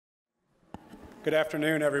Good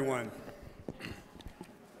afternoon, everyone.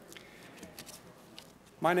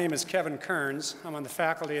 My name is Kevin Kearns. I'm on the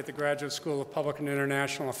faculty at the Graduate School of Public and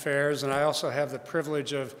International Affairs, and I also have the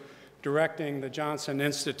privilege of directing the Johnson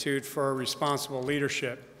Institute for Responsible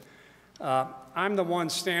Leadership. I'm the one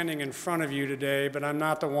standing in front of you today, but I'm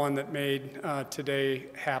not the one that made today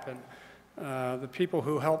happen. The people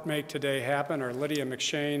who helped make today happen are Lydia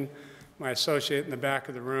McShane, my associate in the back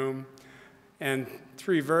of the room, and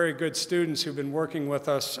three very good students who've been working with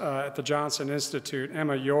us at the Johnson Institute,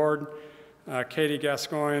 Emma Yord, Katie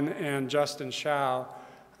Gascoigne, and Justin Shao.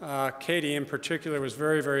 Katie, in particular, was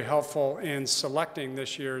very, very helpful in selecting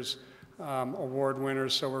this year's award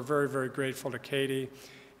winners, so we're very, very grateful to Katie.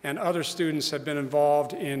 And other students have been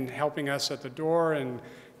involved in helping us at the door and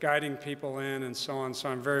guiding people in and so on, so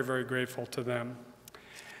I'm very, very grateful to them.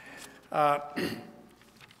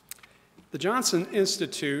 The Johnson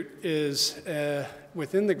Institute is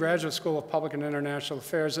within the Graduate School of Public and International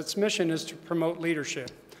Affairs. Its mission is to promote leadership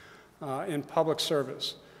in public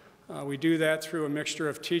service. We do that through a mixture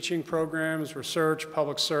of teaching programs, research,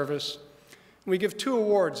 public service. We give 2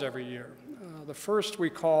 awards every year. The first we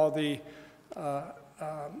call the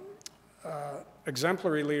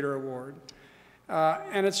Exemplary Leader Award.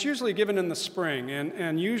 And it's usually given in the spring,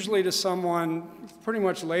 and usually to someone pretty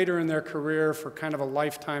much later in their career for kind of a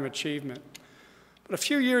lifetime achievement. But a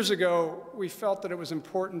few years ago, we felt that it was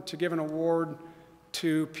important to give an award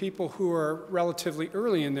to people who are relatively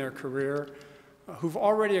early in their career, who've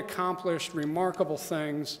already accomplished remarkable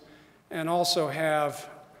things, and also have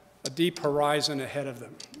a deep horizon ahead of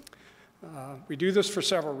them. We do this for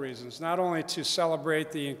several reasons, not only to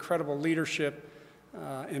celebrate the incredible leadership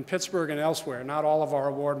in Pittsburgh and elsewhere. Not all of our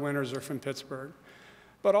award winners are from Pittsburgh,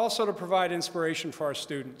 but also to provide inspiration for our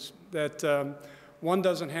students, that one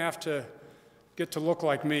doesn't have to get to look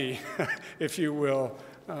like me, if you will,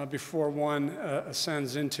 before one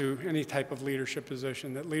ascends into any type of leadership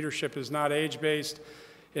position, that leadership is not age-based,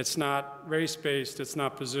 it's not race-based, it's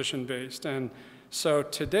not position-based. And so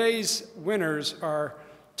today's winners are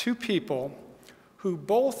 2 people who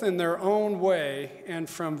both in their own way and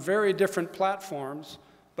from very different platforms,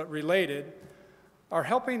 but related, are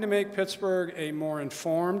helping to make Pittsburgh a more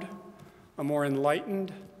informed, a more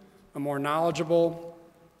enlightened, a more knowledgeable,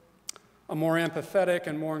 a more empathetic,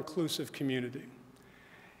 and more inclusive community.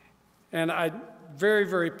 And I'm very,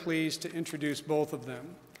 very pleased to introduce both of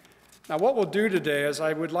them. Now, what we'll do today is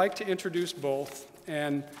I would like to introduce both,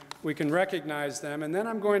 and we can recognize them, and then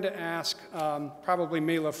I'm going to ask probably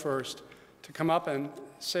Mila first, to come up and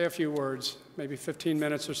say a few words, maybe 15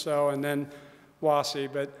 minutes or so, and then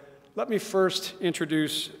Wasi. But let me first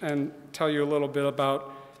introduce and tell you a little bit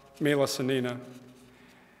about Mila Sanina.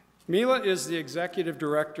 Mila is the executive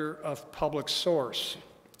director of PublicSource,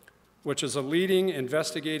 which is a leading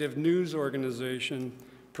investigative news organization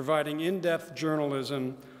providing in-depth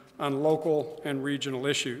journalism on local and regional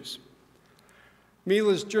issues.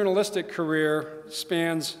 Mila's journalistic career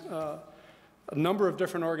spans a number of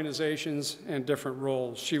different organizations and different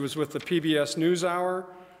roles. She was with the PBS NewsHour,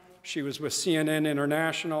 she was with CNN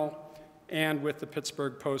International, and with the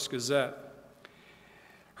Pittsburgh Post-Gazette.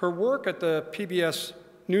 Her work at the PBS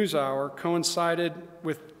NewsHour coincided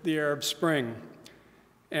with the Arab Spring,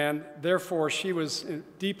 and therefore she was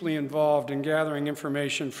deeply involved in gathering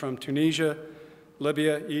information from Tunisia,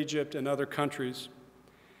 Libya, Egypt, and other countries.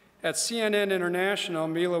 At CNN International,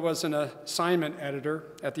 Mila was an assignment editor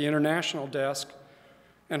at the international desk,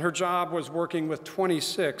 and her job was working with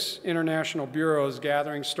 26 international bureaus,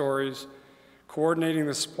 gathering stories, coordinating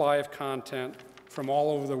the supply of content from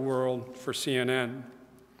all over the world for CNN.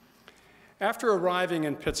 After arriving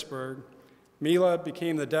in Pittsburgh, Mila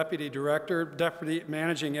became the deputy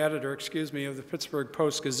managing editor, of the Pittsburgh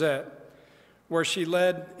Post-Gazette, where she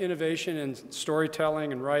led innovation in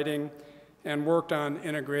storytelling and writing, and worked on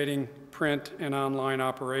integrating print and online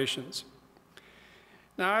operations.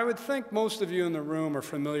 Now, I would think most of you in the room are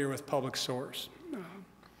familiar with PublicSource.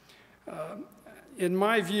 In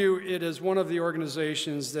my view, it is one of the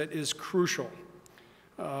organizations that is crucial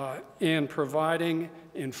in providing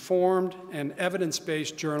informed and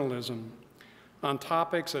evidence-based journalism on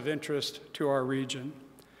topics of interest to our region.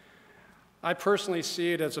 I personally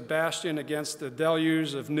see it as a bastion against the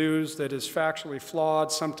deluge of news that is factually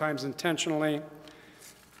flawed, sometimes intentionally,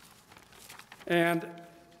 and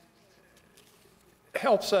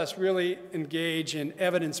helps us really engage in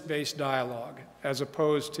evidence-based dialogue as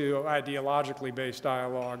opposed to ideologically based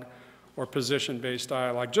dialogue or position-based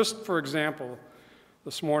dialogue. Just for example,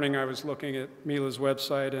 this morning I was looking at Mila's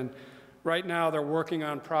website, and right now they're working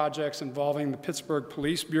on projects involving the Pittsburgh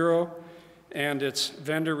Police Bureau and its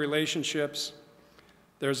vendor relationships,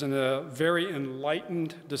 There's a very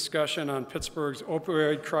enlightened discussion on Pittsburgh's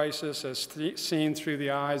opioid crisis as seen through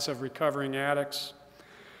the eyes of recovering addicts.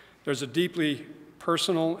 There's a deeply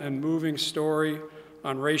personal and moving story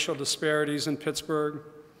on racial disparities in Pittsburgh.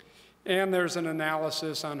 And there's an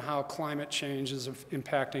analysis on how climate change is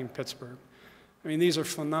impacting Pittsburgh. I mean, these are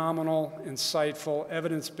phenomenal, insightful,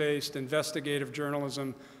 evidence-based, investigative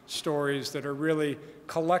journalism stories that are really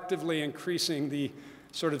collectively increasing the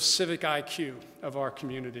sort of civic IQ of our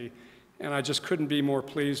community. And I just couldn't be more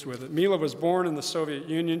pleased with it. Mila was born in the Soviet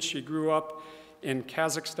Union. She grew up in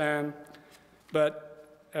Kazakhstan.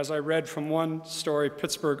 But as I read from one story,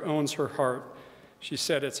 Pittsburgh owns her heart. She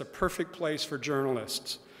said, "It's a perfect place for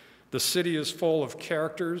journalists. The city is full of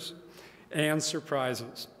characters and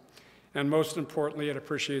surprises. And most importantly, it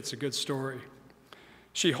appreciates a good story."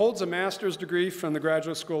 She holds a master's degree from the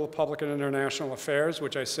Graduate School of Public and International Affairs,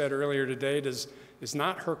 which I said earlier today is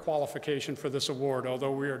not her qualification for this award,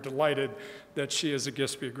 although we are delighted that she is a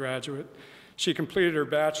GISPI graduate. She completed her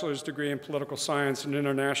bachelor's degree in political science and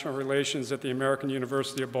international relations at the American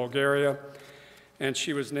University of Bulgaria, and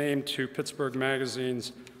she was named to Pittsburgh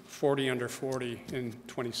Magazine's 40 Under 40 in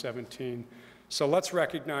 2017. So let's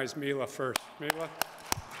recognize Mila first. Mila?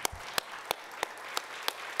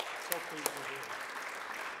 So pleased you're here.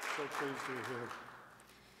 So pleased you're here.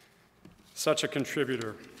 Such a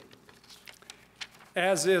contributor.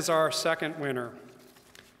 As is our second winner.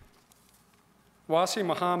 Wasi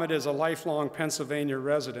Mohammed is a lifelong Pennsylvania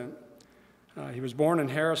resident. He was born in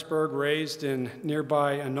Harrisburg, raised in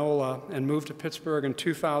nearby Enola, and moved to Pittsburgh in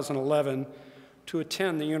 2011 to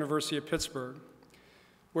attend the University of Pittsburgh,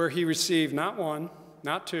 where he received not one,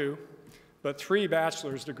 not two, but 3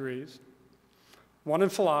 bachelor's degrees, one in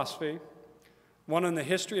philosophy, one in the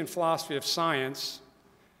history and philosophy of science,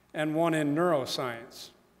 and one in neuroscience.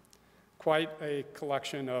 Quite a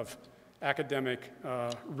collection of academic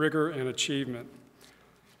rigor and achievement.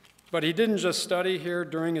 But he didn't just study here.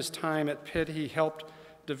 During his time at Pitt, he helped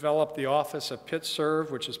develop the Office of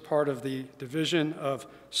PittServe, which is part of the Division of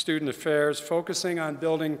Student Affairs, focusing on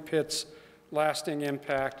building Pitt's lasting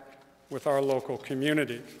impact with our local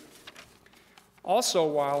community. Also,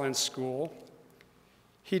 while in school,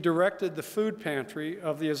 he directed the food pantry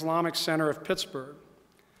of the Islamic Center of Pittsburgh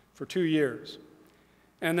for 2 years.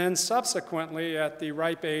 And then subsequently, at the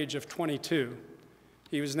ripe age of 22,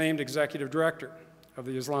 he was named executive director of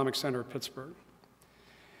the Islamic Center of Pittsburgh.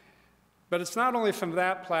 But it's not only from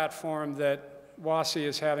that platform that Wasi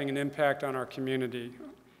is having an impact on our community.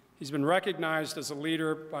 He's been recognized as a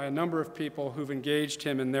leader by a number of people who've engaged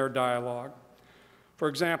him in their dialogue. For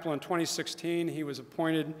example, in 2016, he was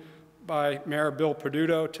appointed by Mayor Bill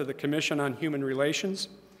Peduto to the Commission on Human Relations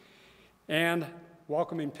and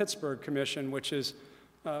Welcoming Pittsburgh Commission, which is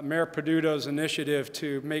Mayor Peduto's initiative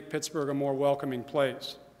to make Pittsburgh a more welcoming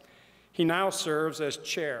place. He now serves as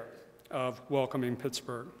chair of Welcoming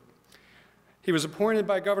Pittsburgh. He was appointed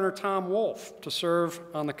by Governor Tom Wolf to serve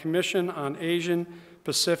on the Commission on Asian,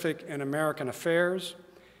 Pacific, and American Affairs,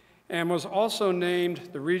 and was also named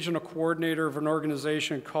the regional coordinator of an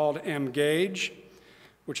organization called Engage,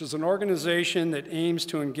 which is an organization that aims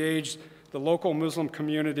to engage the local Muslim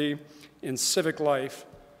community in civic life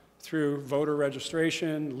through voter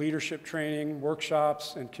registration, leadership training,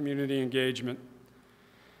 workshops, and community engagement.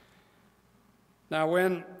 Now,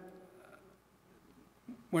 when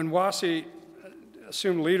Wasi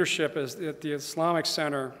assumed leadership at the Islamic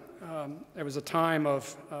Center, it was a time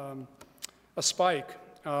of a spike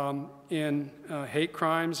in hate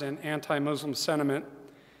crimes and anti-Muslim sentiment.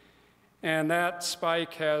 And that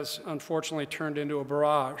spike has unfortunately turned into a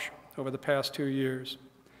barrage over the past 2 years.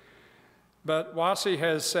 But Wasi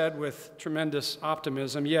has said with tremendous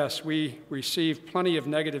optimism, yes, we received plenty of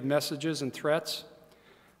negative messages and threats,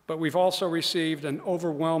 but we've also received an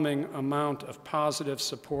overwhelming amount of positive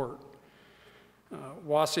support.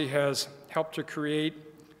 Wasi has helped to create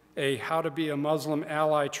a How to Be a Muslim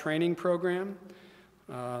Ally training program.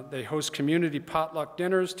 They host community potluck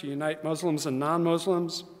dinners to unite Muslims and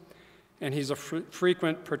non-Muslims, and he's a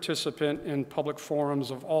frequent participant in public forums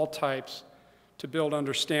of all types to build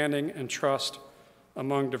understanding and trust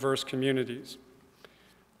among diverse communities.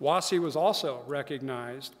 Wasi was also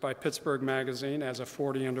recognized by Pittsburgh Magazine as a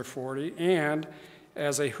 40 Under 40 and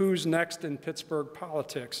as a Who's Next in Pittsburgh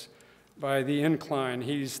Politics by The Incline.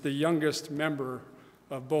 He's the youngest member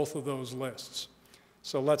of both of those lists.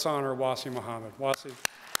 So let's honor Wasi Mohammed. Wasi.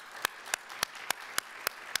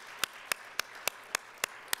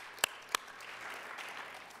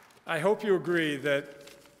 I hope you agree that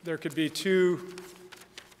there could be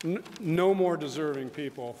no more deserving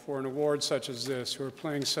people for an award such as this who are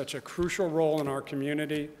playing such a crucial role in our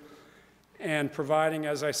community and providing,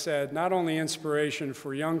 as I said, not only inspiration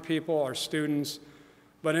for young people, our students,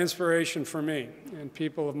 but inspiration for me and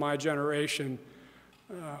people of my generation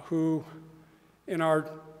who, in our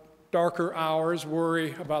darker hours,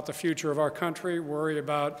 worry about the future of our country, worry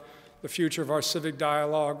about the future of our civic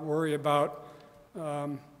dialogue, worry about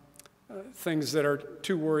things that are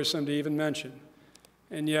too worrisome to even mention.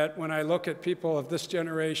 And yet, when I look at people of this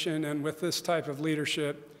generation and with this type of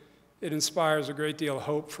leadership, it inspires a great deal of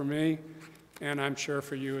hope for me, and I'm sure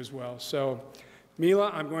for you as well. So,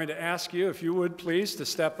 Mila, I'm going to ask you, if you would please, to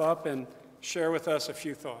step up and share with us a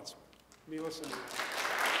few thoughts. Mila Sanina.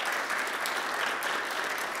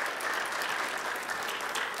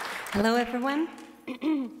 Hello, everyone.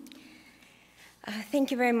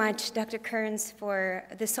 Thank you very much, Dr. Kearns, for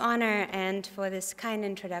this honor and for this kind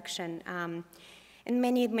introduction. And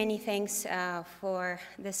many, many thanks for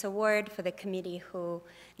this award, for the committee who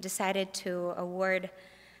decided to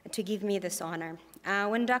give me this honor.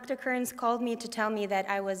 When Dr. Kearns called me to tell me that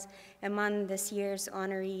I was among this year's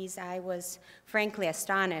honorees, I was frankly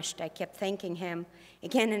astonished. I kept thanking him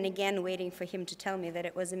again and again, waiting for him to tell me that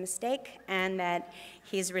it was a mistake and that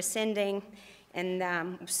he's rescinding.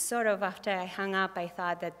 And sort of after I hung up, I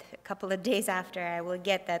thought that a couple of days after I will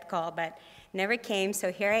get that call, but never came,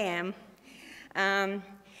 so here I am.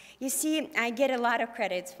 You see, I get a lot of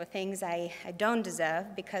credits for things I don't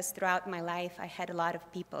deserve because throughout my life I had a lot of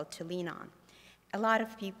people to lean on. A lot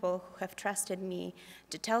of people who have trusted me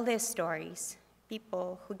to tell their stories,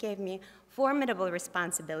 people who gave me formidable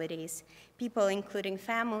responsibilities, people including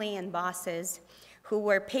family and bosses who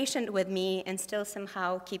were patient with me and still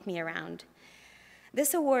somehow keep me around.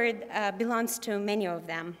 This award belongs to many of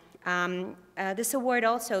them. This award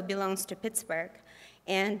also belongs to Pittsburgh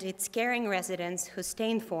and its caring residents who stay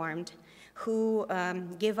informed, who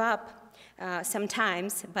give up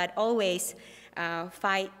sometimes, but always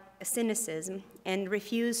fight cynicism and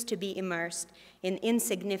refuse to be immersed in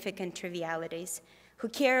insignificant trivialities, who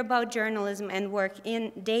care about journalism and work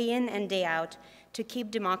day in and day out to keep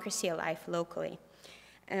democracy alive locally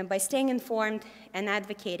by staying informed and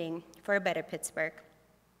advocating for a better Pittsburgh.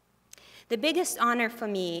 The biggest honor for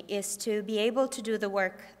me is to be able to do the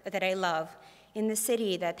work that I love in the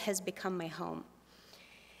city that has become my home.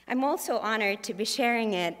 I'm also honored to be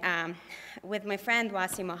sharing it with my friend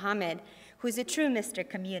Wasi Mohammed, who's a true Mr.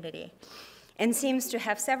 Community and seems to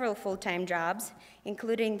have several full-time jobs,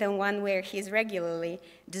 including the one where he's regularly,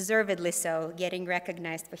 deservedly so, getting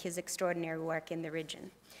recognized for his extraordinary work in the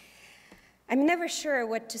region. I'm never sure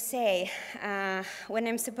what to say when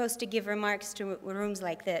I'm supposed to give remarks to rooms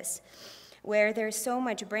like this, where there's so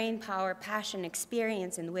much brain power, passion,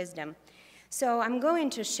 experience, and wisdom. So I'm going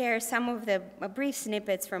to share some of the brief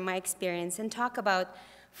snippets from my experience and talk about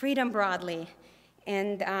freedom broadly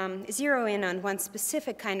and zero in on one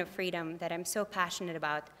specific kind of freedom that I'm so passionate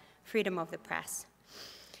about, freedom of the press.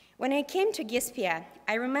 When I came to GISPIA,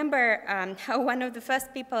 I remember how one of the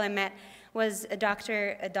first people I met was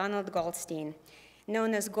Dr. Donald Goldstein,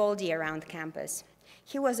 known as Goldie around campus.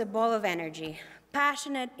 He was a ball of energy,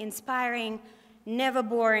 passionate, inspiring, never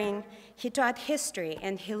boring. He taught history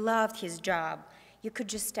and he loved his job. You could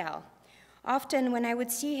just tell. Often when I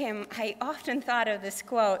would see him, I often thought of this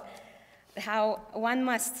quote, how one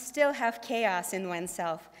must still have chaos in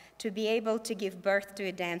oneself to be able to give birth to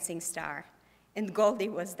a dancing star. And Goldie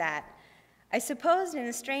was that. I suppose in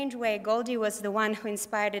a strange way, Goldie was the one who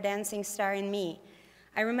inspired a dancing star in me.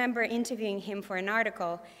 I remember interviewing him for an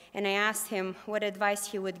article, and I asked him what advice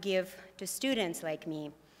he would give to students like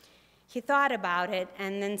me. He thought about it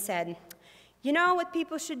and then said, "You know what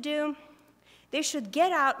people should do? They should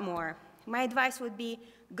get out more. My advice would be,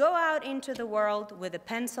 go out into the world with a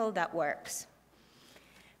pencil that works."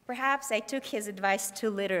 Perhaps I took his advice too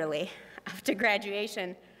literally. After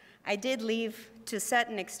graduation, I did leave, to a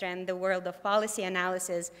certain extent, the world of policy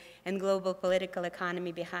analysis and global political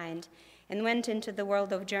economy behind, and went into the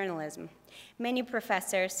world of journalism. Many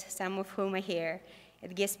professors, some of whom are here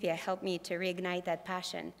at GISPIA, helped me to reignite that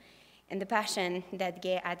passion, and the passion that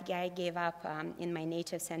I gave up in my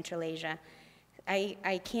native Central Asia.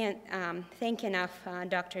 I can't thank enough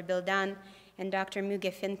Dr. Bill Dunn and Dr.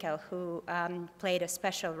 Muge Finkel, who played a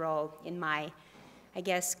special role in my, I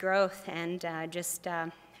guess, growth and just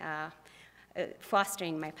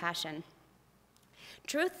fostering my passion.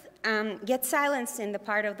 Truth gets silenced in the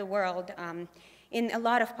part of the world, in a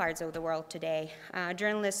lot of parts of the world today.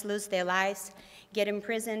 Journalists lose their lives, get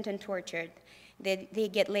imprisoned and tortured. They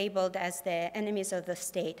get labeled as the enemies of the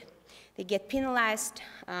state. They get penalized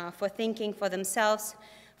for thinking for themselves,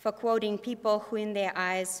 for quoting people who in the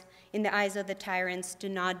eyes of the tyrants do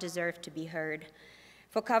not deserve to be heard.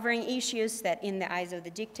 for covering issues that, in the eyes of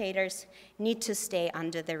the dictators, need to stay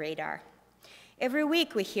under the radar. Every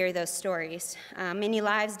week we hear those stories. Many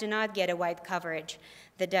lives do not get a wide coverage.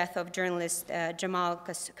 The death of journalist Jamal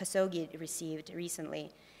Khashoggi received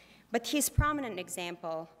recently. But he's a prominent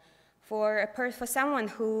example for someone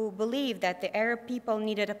who believed that the Arab people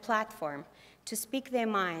needed a platform to speak their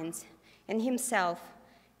minds. And he himself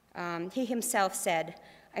said,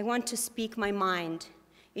 "I want to speak my mind.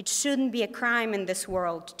 It shouldn't be a crime in this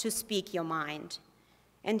world to speak your mind."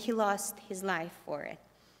 And he lost his life for it.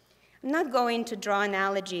 I'm not going to draw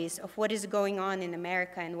analogies of what is going on in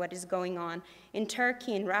America and what is going on in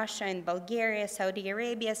Turkey, in Russia, in Bulgaria, Saudi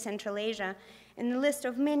Arabia, Central Asia, and a list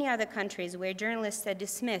of many other countries where journalists are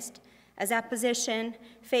dismissed as opposition,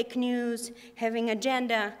 fake news, having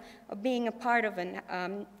agenda, or being a part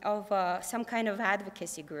of, some kind of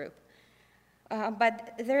advocacy group.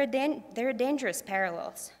 But there are dangerous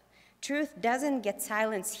parallels. Truth doesn't get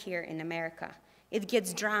silenced here in America. It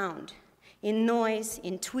gets drowned in noise,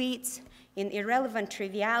 in tweets, in irrelevant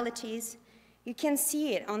trivialities. You can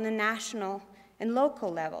see it on the national and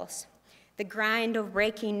local levels. The grind of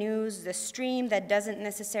breaking news, the stream that doesn't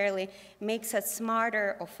necessarily make us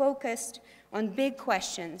smarter or focused on big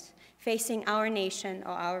questions facing our nation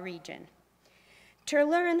or our region. To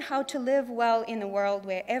learn how to live well in a world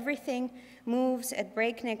where everything moves at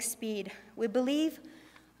breakneck speed, we believe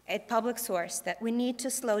at PublicSource that we need to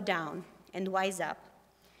slow down and wise up.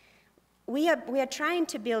 We are trying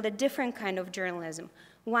to build a different kind of journalism,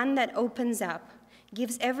 one that opens up,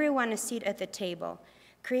 gives everyone a seat at the table,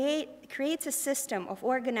 creates a system of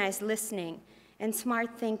organized listening and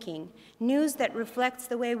smart thinking, news that reflects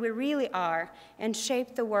the way we really are and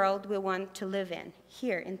shape the world we want to live in,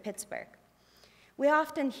 here in Pittsburgh. We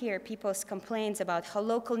often hear people's complaints about how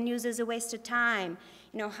local news is a waste of time,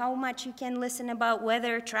 how much you can listen about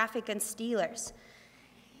weather, traffic, and Steelers.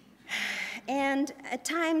 And at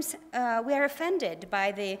times, we are offended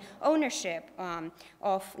by the ownership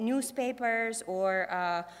of newspapers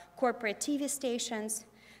or corporate TV stations.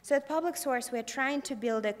 So at PublicSource, we're trying to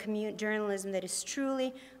build a journalism that is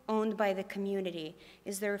truly owned by the community,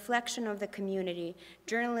 is the reflection of the community,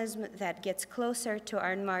 journalism that gets closer to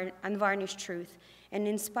our unvarnished truth and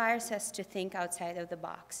inspires us to think outside of the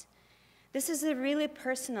box. This is a really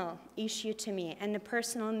personal issue to me and a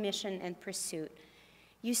personal mission and pursuit.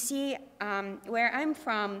 You see, where I'm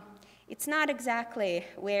from, it's not exactly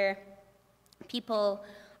where people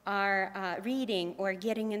are reading or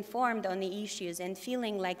getting informed on the issues and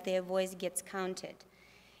feeling like their voice gets counted.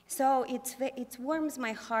 So it warms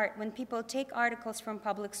my heart when people take articles from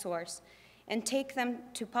PublicSource and take them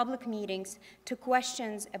to public meetings to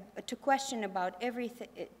question about everything,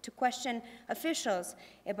 to question officials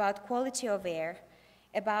about quality of air,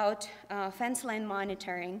 about fence line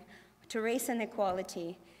monitoring, to race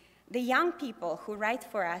inequality, the young people who write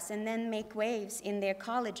for us and then make waves in their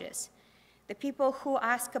colleges, the people who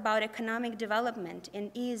ask about economic development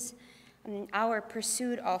and is our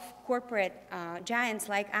pursuit of corporate giants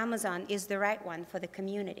like Amazon is the right one for the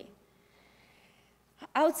community.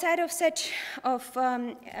 Outside of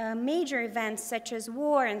major events such as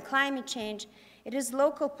war and climate change, it is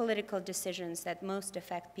local political decisions that most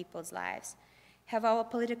affect people's lives. Have our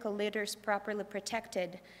political leaders properly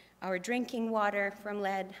protected our drinking water from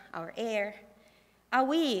lead, our air? Are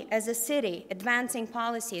we, as a city, advancing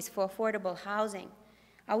policies for affordable housing?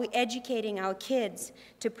 Are we educating our kids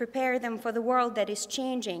to prepare them for the world that is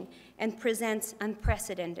changing and presents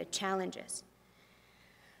unprecedented challenges?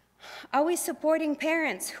 Are we supporting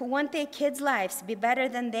parents who want their kids' lives to be better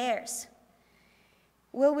than theirs?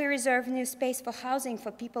 Will we reserve new space for housing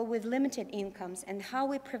for people with limited incomes, and how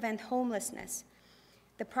we prevent homelessness,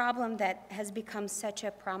 the problem that has become such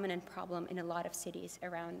a prominent problem in a lot of cities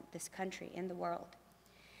around this country and the world?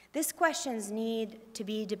 These questions need to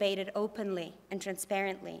be debated openly and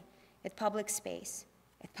transparently at public space.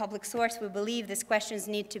 At PublicSource, we believe these questions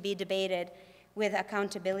need to be debated with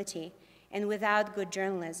accountability, and without good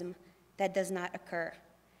journalism, that does not occur.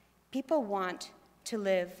 People want to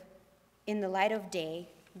live in the light of day,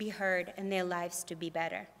 be heard, and their lives to be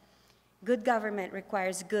better. Good government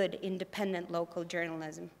requires good, independent local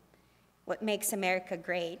journalism. What makes America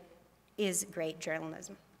great is great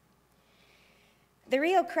journalism. The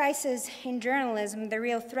real crisis in journalism, the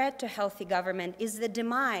real threat to healthy government, is the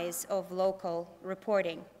demise of local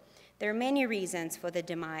reporting. There are many reasons for the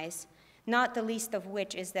demise, not the least of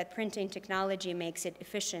which is that printing technology makes it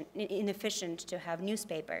inefficient to have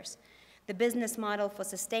newspapers. The business model for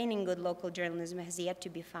sustaining good local journalism has yet to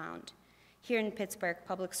be found. Here in Pittsburgh,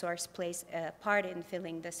 PublicSource plays a part in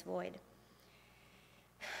filling this void.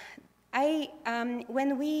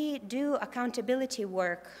 When we do accountability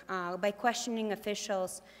work by questioning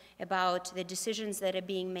officials about the decisions that are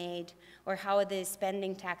being made or how they're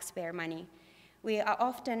spending taxpayer money, we are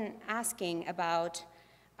often asking about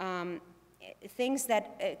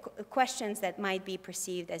questions that might be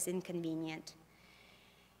perceived as inconvenient.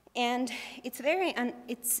 And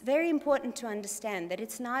it's very important to understand that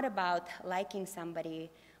it's not about liking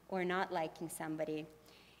somebody or not liking somebody.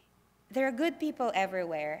 There are good people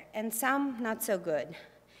everywhere, and some not so good.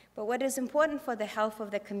 But what is important for the health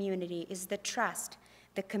of the community is the trust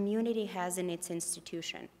the community has in its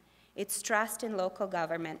institution. Its trust in local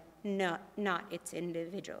government, not its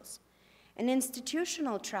individuals. An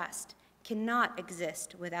institutional trust cannot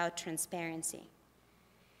exist without transparency.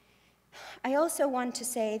 I also want to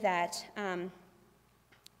say that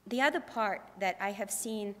the other part that I have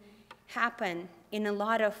seen happen in a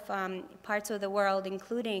lot of parts of the world,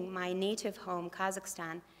 including my native home,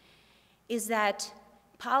 Kazakhstan, is that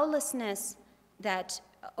powerlessness that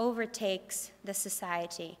overtakes the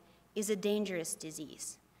society is a dangerous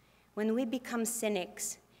disease. When we become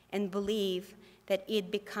cynics and believe that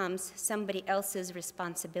it becomes somebody else's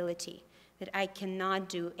responsibility, that I cannot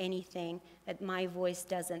do anything, that my voice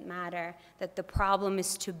doesn't matter, that the problem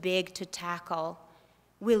is too big to tackle,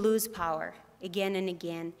 we lose power again and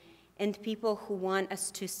again, and people who want us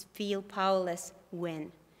to feel powerless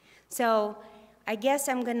win. So I guess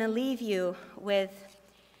I'm going to leave you with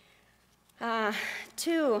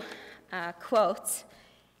two quotes.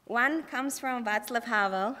 One comes from Václav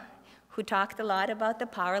Havel, who talked a lot about the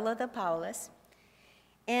power of the powerless.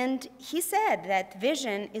 And he said that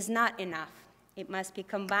vision is not enough. It must be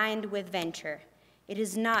combined with venture. It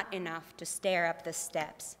is not enough to stare up the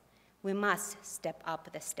steps. We must step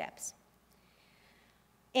up the steps.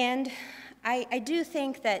 And I do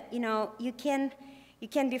think that, you can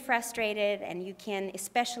be frustrated, and you can,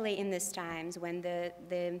 especially in these times when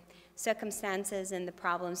the circumstances and the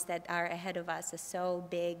problems that are ahead of us are so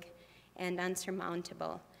big and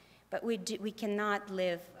unsurmountable. But we cannot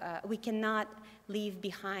leave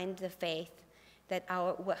behind the faith that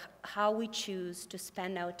how we choose to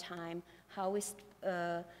spend our time, how we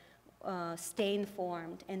stay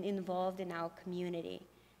informed and involved in our community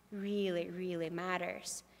really, really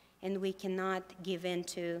matters. And we cannot give in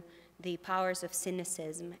to the powers of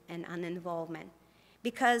cynicism and uninvolvement.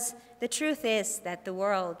 Because the truth is that the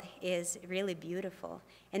world is really beautiful,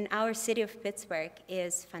 and our city of Pittsburgh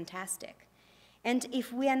is fantastic. And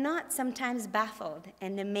if we are not sometimes baffled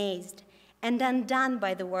and amazed and undone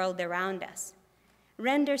by the world around us,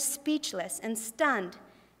 rendered speechless and stunned,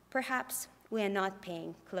 perhaps we are not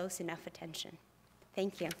paying close enough attention.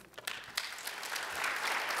 Thank you.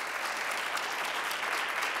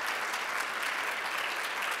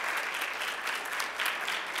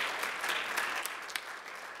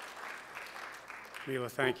 Mila,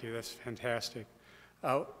 thank you. That's fantastic.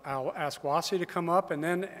 I'll ask Wasi to come up, and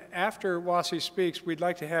then after Wasi speaks, we'd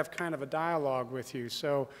like to have kind of a dialogue with you.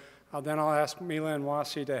 So then I'll ask Mila and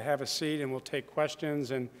Wasi to have a seat, and we'll take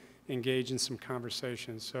questions and engage in some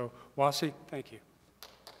conversations. So Wasi, thank you.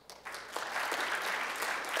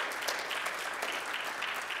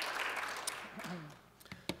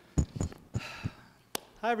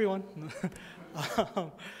 Hi, everyone.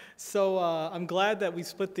 So I'm glad that we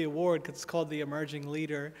split the award because it's called the Emerging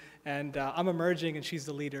Leader, and I'm emerging and she's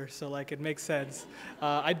the leader, so it makes sense.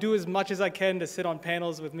 I do as much as I can to sit on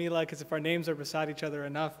panels with Mila, because if our names are beside each other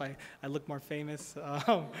enough, I look more famous.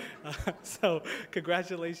 So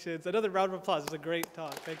congratulations. Another round of applause. It was a great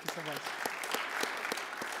talk. Thank you so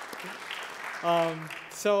much.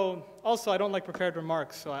 So also, I don't like prepared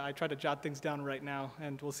remarks, so I try to jot things down right now,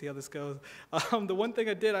 and we'll see how this goes. The one thing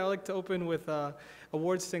I like to open with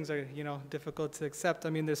awards things are, difficult to accept.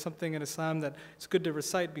 I mean, there's something in Islam that it's good to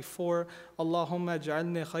recite before. Allahumma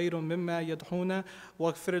ja'alni khayrun mimma yadhuna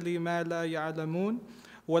waghfir li ma la ya'lamun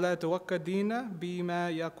wa la tawakkadina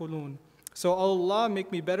bima yaqulun. So, Allah, make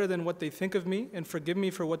me better than what they think of me, and forgive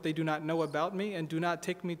me for what they do not know about me, and do not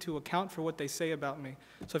take me to account for what they say about me.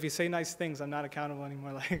 So if you say nice things, I'm not accountable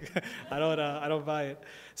anymore. I don't buy it.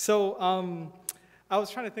 So I was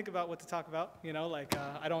trying to think about what to talk about.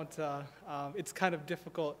 It's kind of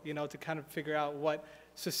difficult, to kind of figure out what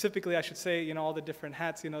specifically I should say. All the different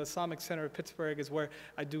hats. The Islamic Center of Pittsburgh is where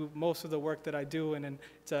I do most of the work that I do, and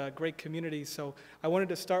it's a great community. So I wanted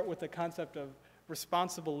to start with the concept of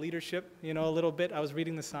responsible leadership, a little bit. I was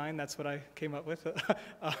reading the sign, that's what I came up with.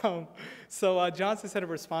 Johnson Center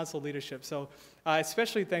for Responsible Leadership. So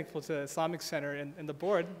especially thankful to the Islamic Center and the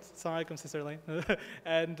board, Assalamu alaikum, Sister Elaine,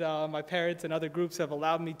 and my parents and other groups have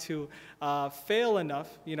allowed me to fail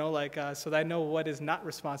enough, so that I know what is not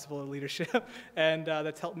responsible leadership, and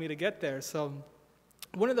that's helped me to get there. So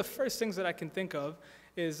one of the first things that I can think of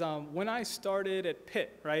is when I started at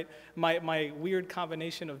Pitt, right, my weird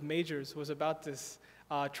combination of majors was about this,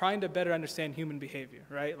 trying to better understand human behavior,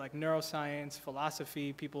 right, like neuroscience,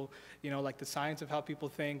 philosophy, people, like the science of how people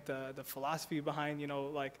think, the philosophy behind,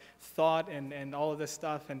 like thought and all of this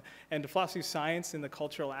stuff, and the philosophy of science and the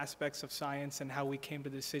cultural aspects of science and how we came to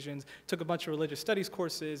decisions. Took a bunch of religious studies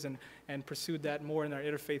courses and pursued that more in our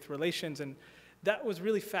interfaith relations, and that was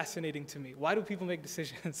really fascinating to me. Why do people make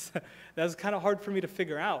decisions? That was kind of hard for me to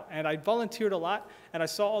figure out. And I volunteered a lot, and I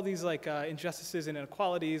saw all these injustices and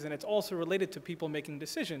inequalities, and it's also related to people making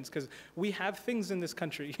decisions, because we have things in this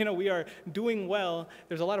country. We are doing well.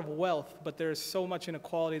 There's a lot of wealth, but there's so much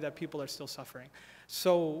inequality that people are still suffering.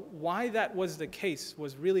 So why that was the case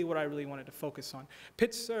was really what I really wanted to focus on.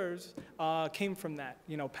 Pitt Serves came from that,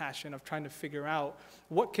 passion of trying to figure out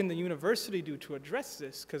what can the university do to address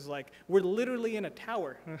this, because we're literally in a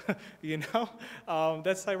tower,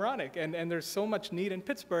 that's ironic, and there's so much need in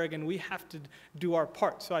Pittsburgh, and we have to do our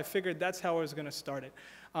part. So I figured that's how I was going to start it.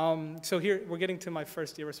 So here, we're getting to my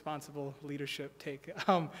first irresponsible leadership take.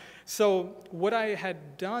 So what I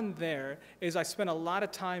had done there is I spent a lot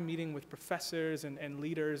of time meeting with professors and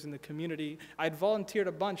leaders in the community. I'd volunteered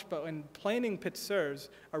a bunch, but in planning Pitt Serves,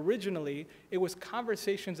 originally, it was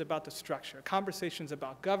conversations about the structure, conversations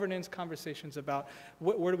about governance, conversations about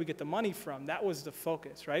where do we get the money from. That was the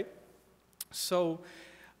focus, right? So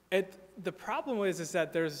the problem is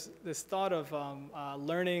that there's this thought of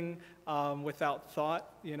learning without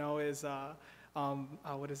thought, what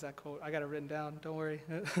is that quote? I got it written down, don't worry.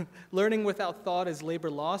 Learning without thought is labor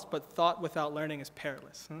lost, but thought without learning is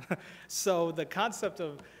perilous. So the concept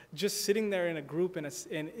of just sitting there in a group and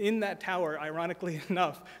in that tower, ironically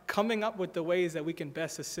enough, coming up with the ways that we can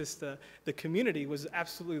best assist the community was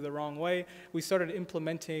absolutely the wrong way. We started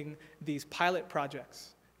implementing these pilot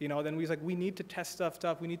projects. Then we was we need to test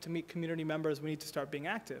stuff, we need to meet community members, we need to start being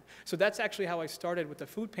active. So that's actually how I started with the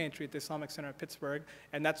food pantry at the Islamic Center of Pittsburgh,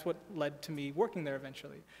 and that's what led to me working there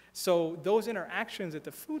eventually. So those interactions at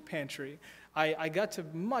the food pantry, I got to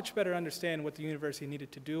much better understand what the university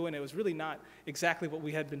needed to do, and it was really not exactly what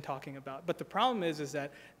we had been talking about. But the problem is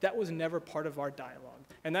that that was never part of our dialogue,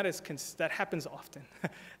 and that happens often,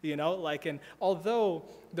 and although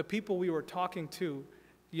the people we were talking to,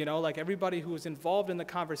 everybody who was involved in the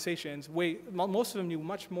conversations, most of them knew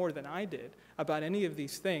much more than I did about any of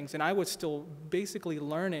these things, and I was still basically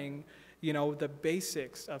learning, the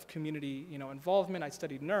basics of community, involvement. I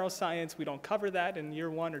studied neuroscience. We don't cover that in year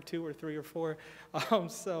 1 or 2 or 3 or 4,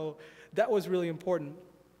 so that was really important.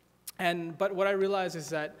 But what I realized is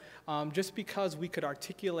that just because we could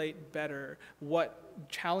articulate better what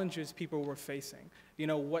challenges people were facing,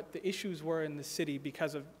 what the issues were in the city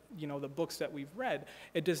because of, the books that we've read,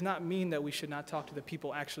 it does not mean that we should not talk to the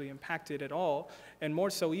people actually impacted at all. And more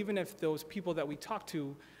so, even if those people that we talk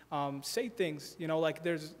to say things,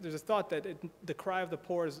 there's a thought that the cry of the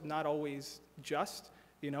poor is not always just,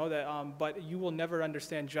 but you will never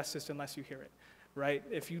understand justice unless you hear it, right?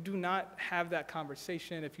 If you do not have that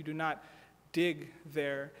conversation, if you do not dig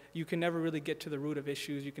there, you can never really get to the root of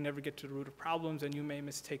issues, you can never get to the root of problems, and you may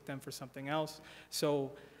mistake them for something else.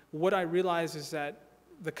 So what I realized is that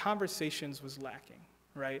the conversations was lacking,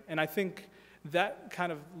 right? And I think that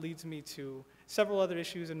kind of leads me to several other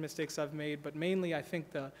issues and mistakes I've made, but mainly I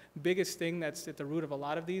think the biggest thing that's at the root of a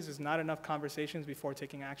lot of these is not enough conversations before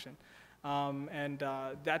taking action.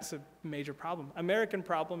 That's a major problem. American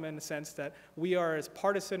problem in the sense that we are as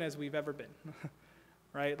partisan as we've ever been.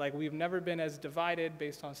 Right? We've never been as divided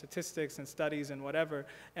based on statistics and studies and whatever,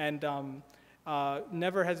 and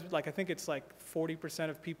never has, I think it's 40%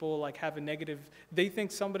 of people have a negative, they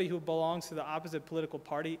think somebody who belongs to the opposite political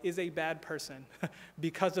party is a bad person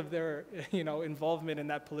because of their, involvement in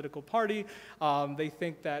that political party. They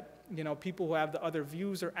think that, people who have the other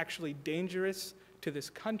views are actually dangerous to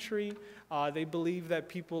this country. They believe that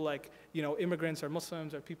people immigrants or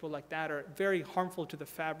Muslims or people like that are very harmful to the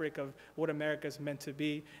fabric of what America is meant to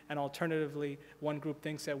be. And alternatively, one group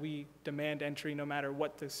thinks that we demand entry no matter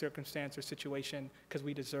what the circumstance or situation because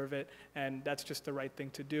we deserve it, and that's just the right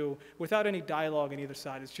thing to do without any dialogue on either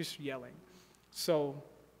side. It's just yelling. So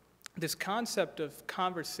this concept of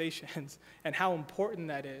conversations and how important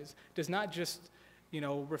that is does not just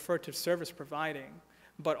refer to service providing,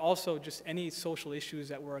 but also just any social issues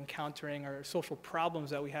that we're encountering or social problems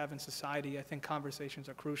that we have in society. I think conversations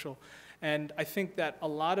are crucial. And I think that a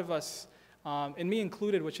lot of us, and me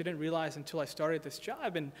included, which I didn't realize until I started this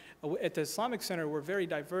job. And at the Islamic Center, we're very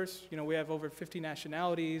diverse. You know, we have over 50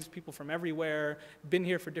 nationalities, people from everywhere, been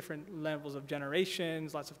here for different levels of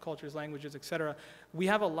generations, lots of cultures, languages, et cetera. We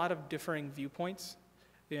have a lot of differing viewpoints,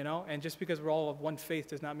 you know, and just because we're all of one faith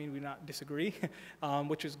does not mean we not disagree,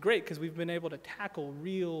 which is great because we've been able to tackle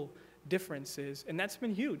real differences, and that's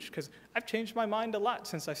been huge because I've changed my mind a lot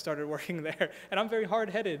since I started working there, and I'm very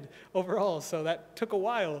hard-headed overall, so that took a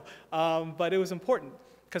while, but it was important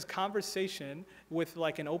because conversation with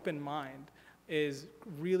like an open mind is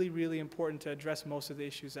really, really important to address most of the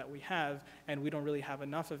issues that we have, and we don't really have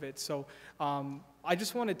enough of it. So I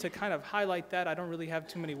just wanted to kind of highlight that. I don't really have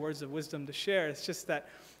too many words of wisdom to share. It's just that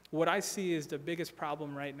what I see is the biggest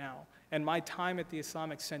problem right now. And my time at the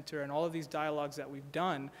Islamic Center and all of these dialogues that we've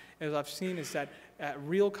done, as I've seen, is that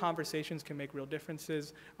real conversations can make real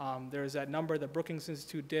differences. There's that number the Brookings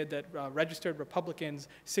Institute did that registered Republicans,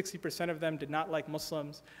 60% of them did not like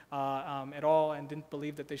Muslims at all and didn't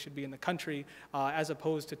believe that they should be in the country, as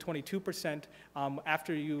opposed to 22%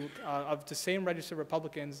 after you, of the same registered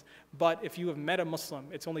Republicans, but if you have met a Muslim,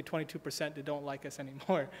 it's only 22% that don't like us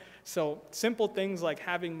anymore. So simple things like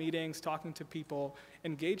having meetings, talking to people,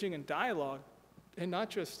 engaging in dialogue, and not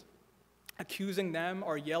just accusing them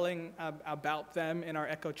or yelling about them in our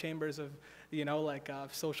echo chambers of, you know, like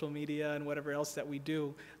social media and whatever else that we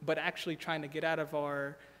do, but actually trying to get out of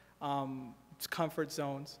our comfort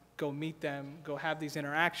zones, go meet them, go have these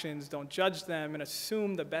interactions, don't judge them, and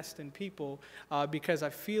assume the best in people, because I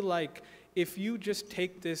feel like if you just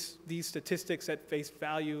take these statistics at face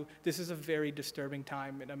value, this is a very disturbing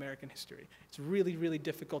time in American history. It's really, really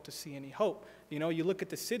difficult to see any hope. You know, you look at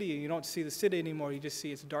the city and you don't see the city anymore, you just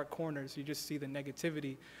see its dark corners, you just see the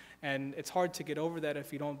negativity. And it's hard to get over that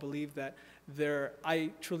if you don't believe that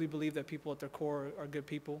I truly believe that people at their core are good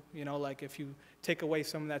people. You know, like if you take away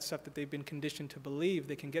some of that stuff that they've been conditioned to believe,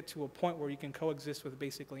 they can get to a point where you can coexist with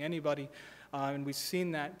basically anybody. And we've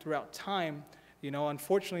seen that throughout time. You know,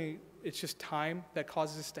 unfortunately, it's just time that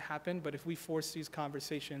causes this to happen, but if we force these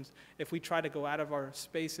conversations, if we try to go out of our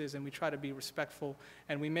spaces and we try to be respectful,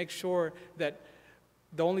 and we make sure that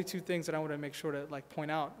the only two things that I want to make sure to like point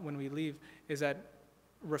out when we leave is that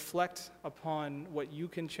reflect upon what you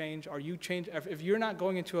can change, or you change. If you're not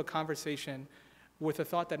going into a conversation with the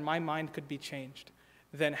thought that my mind could be changed,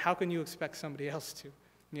 then how can you expect somebody else to?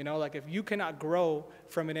 You know, like if you cannot grow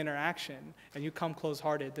from an interaction and you come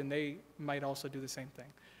close-hearted, then they might also do the same thing.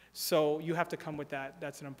 So you have to come with that.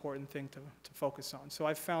 That's an important thing to focus on. So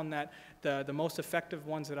I've found that the most effective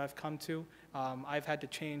ones that I've come to, I've had to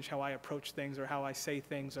change how I approach things or how I say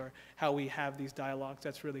things or how we have these dialogues.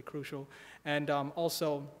 That's really crucial. And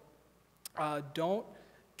also, don't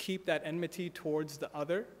keep that enmity towards the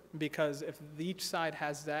other, because if each side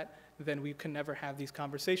has that, then we can never have these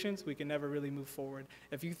conversations. We can never really move forward.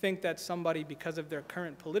 If you think that somebody, because of their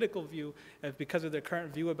current political view, because of their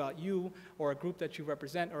current view about you or a group that you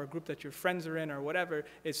represent or a group that your friends are in or whatever,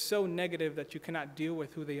 is so negative that you cannot deal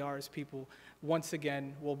with who they are as people, once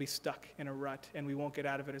again, we'll be stuck in a rut and we won't get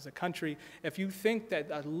out of it as a country. If you think that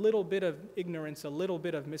a little bit of ignorance, a little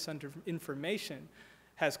bit of misinformation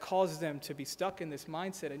has caused them to be stuck in this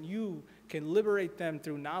mindset, and you can liberate them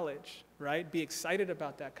through knowledge, right? Be excited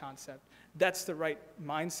about that concept. That's the right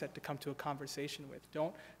mindset to come to a conversation with.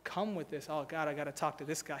 Don't come with this, oh God, I gotta talk to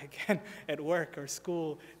this guy again at work or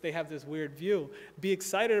school. They have this weird view. Be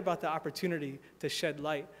excited about the opportunity to shed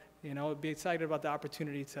light. You know, be excited about the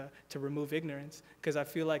opportunity to remove ignorance, because I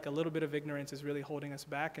feel like a little bit of ignorance is really holding us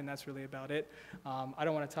back, and that's really about it. I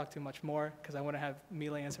don't want to talk too much more, because I want to have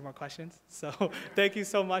Mila answer more questions. So thank you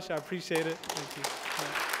so much. I appreciate it. Thank you.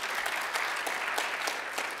 Yeah.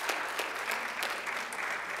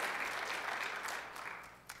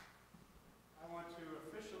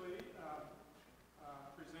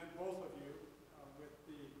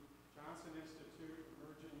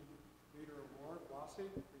 Wasi,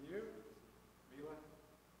 for you, Mila,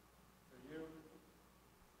 for you,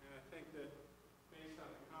 and I think that based on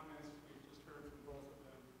the comments we've just heard from both of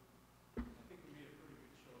them, I think we made a pretty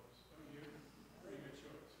good choice. Don't you? Pretty good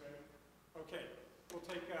choice, right? Okay, we'll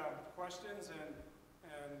take questions and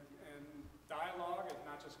dialogue, and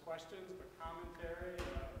not just questions, but commentary,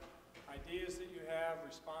 ideas that you have,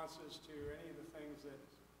 responses to any of the things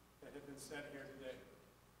that have been said here today.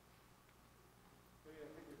 I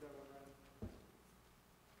think we've got one right.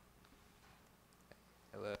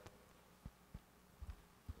 Hello.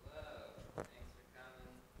 Hello. Thanks for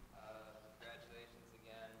coming. Congratulations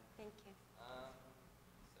again. Thank you.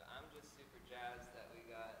 So I'm just super jazzed that we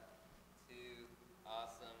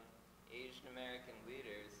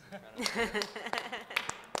That's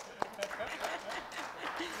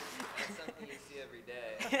something you see every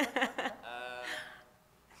day.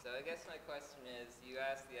 So I guess my question is, you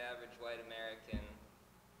ask the average white American,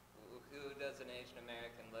 who does an Asian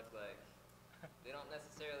American look like? They don't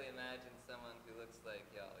necessarily imagine someone who looks like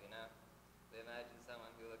y'all, you know? They imagine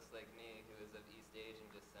someone who looks like me, who is of East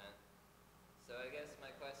Asian descent. So I guess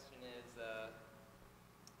my question is,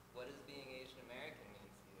 what does being Asian American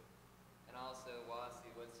mean to you? And also,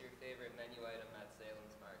 Wasi, what's your favorite menu item at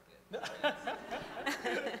Salem's Market?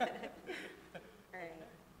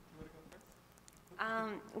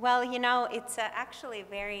 Well, you know, it's actually a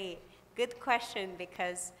very good question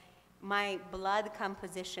because my blood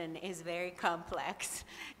composition is very complex.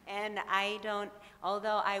 And I don't,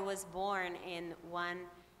 although I was born in one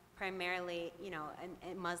primarily, you know,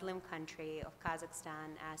 a Muslim country of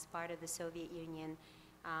Kazakhstan as part of the Soviet Union,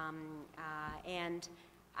 and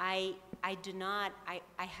I do not,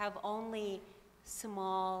 I have only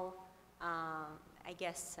small, I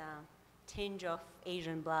guess, tinge of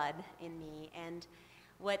Asian blood in me. And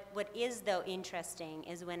what is, though, interesting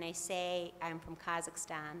is when I say I'm from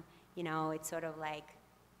Kazakhstan, you know, it's sort of like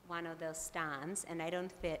one of those stans, and I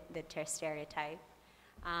don't fit the stereotype.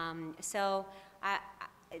 So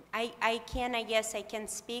I guess I can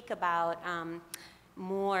speak about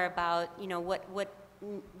more about, you know,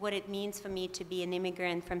 what it means for me to be an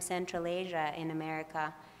immigrant from Central Asia in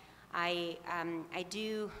America. I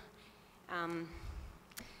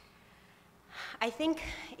think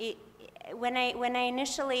when I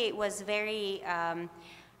initially was very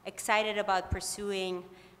excited about pursuing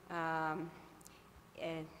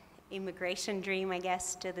immigration dream, I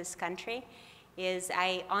guess, to this country, is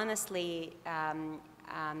I honestly,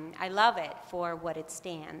 I love it for what it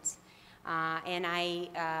stands. And I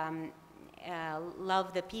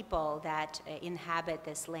love the people that inhabit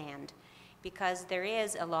this land, because there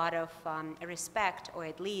is a lot of respect, or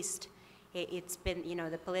at least it's been, you know,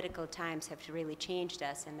 the political times have really changed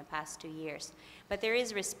us in the past 2 years. But there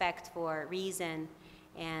is respect for reason,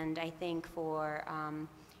 and I think for,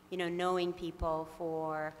 you know, knowing people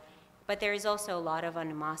but there is also a lot of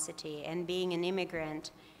animosity. And being an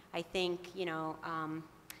immigrant, I think, you know,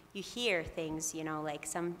 you hear things, you know, like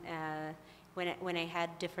when I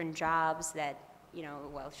had different jobs that, you know,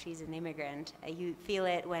 well, she's an immigrant. You feel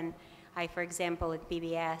it when for example, at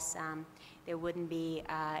PBS, there wouldn't be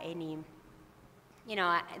any, you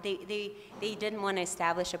know, they didn't want to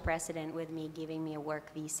establish a precedent with me giving me a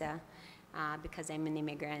work visa because I'm an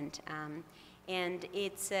immigrant. And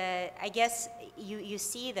it's, I guess, you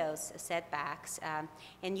see those setbacks,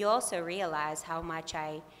 and you also realize how much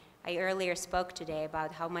I earlier spoke today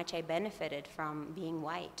about how much I benefited from being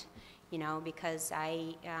white, you know, because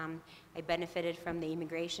I benefited from the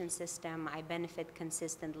immigration system. I benefit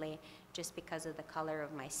consistently just because of the color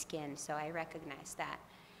of my skin, so I recognize that.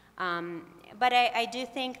 But I do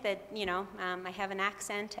think that, you know, I have an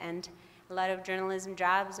accent, and a lot of journalism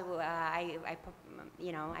jobs,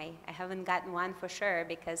 you know, I haven't gotten one for sure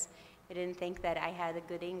because I didn't think that I had a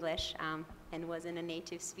good English and wasn't a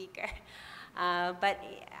native speaker. But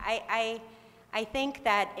I think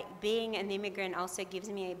that being an immigrant also gives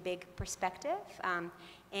me a big perspective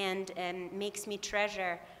and makes me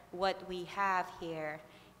treasure what we have here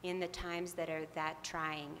in the times that are that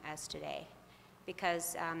trying as today.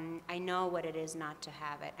 Because I know what it is not to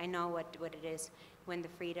have it. I know what it is when the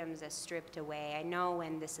freedoms are stripped away. I know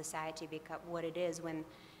when the society what it is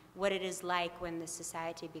like when the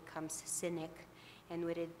society becomes cynic and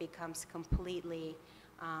when it becomes completely,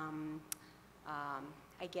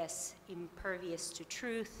 I guess, impervious to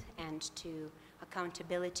truth and to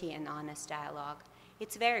accountability and honest dialogue.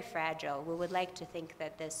 It's very fragile. We would like to think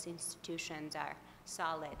that these institutions are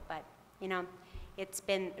solid, but, you know, it's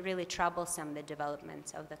been really troublesome, the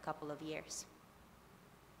developments of the couple of years.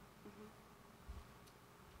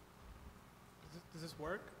 Does this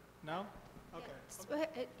work? No?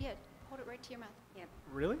 Okay. Yeah, hold it right to your mouth. Yeah.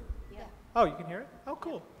 Really? Yeah. Oh, you can hear it? Oh,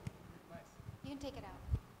 cool. Nice. You can take it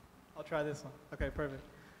out. I'll try this one. Okay, perfect.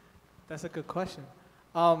 That's a good question.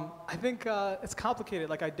 I think it's complicated.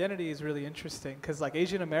 Like, identity is really interesting because, like,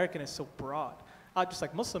 Asian American is so broad. Just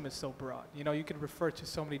like Muslim is so broad. You know, you can refer to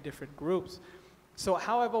so many different groups. So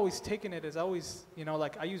how I've always taken it is always, you know,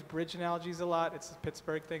 like I use bridge analogies a lot. It's a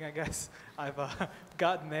Pittsburgh thing, I guess. I've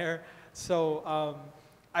gotten there. So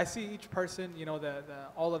I see each person, you know,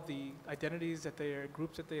 all of the identities that they are,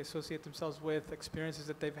 groups that they associate themselves with, experiences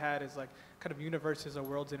that they've had is like kind of universes or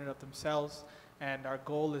worlds in and of themselves. And our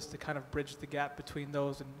goal is to kind of bridge the gap between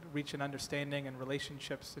those and reach an understanding and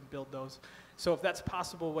relationships and build those. So if that's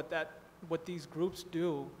possible, what that what these groups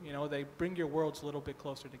do, they bring your worlds a little bit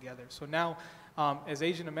closer together. So now, as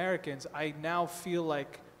Asian Americans, I now feel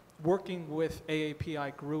like working with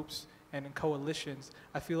AAPI groups and in coalitions,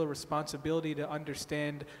 I feel a responsibility to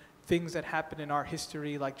understand things that happened in our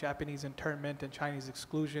history, like Japanese internment and Chinese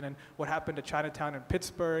exclusion, and what happened to Chinatown in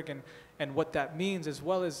Pittsburgh, and what that means, as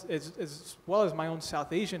well as my own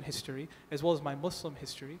South Asian history, as well as my Muslim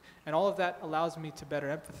history. And all of that allows me to better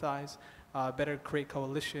empathize, better create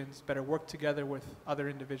coalitions, better work together with other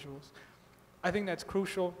individuals. I think that's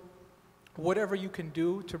crucial. Whatever you can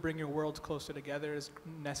do to bring your worlds closer together is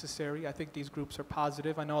necessary. I think these groups are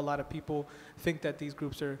positive. I know a lot of people think that these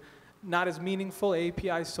groups are not as meaningful.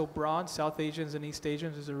 AAPI is so broad. South Asians and East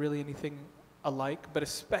Asians, is there really anything alike? But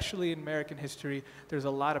especially in American history, there's a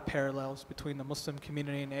lot of parallels between the Muslim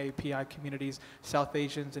community and AAPI communities, South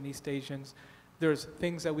Asians and East Asians. There's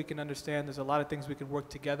things that we can understand. There's a lot of things we can work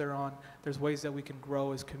together on. There's ways that we can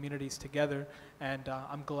grow as communities together. And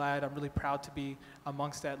I'm really proud to be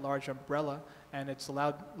amongst that large umbrella. And it's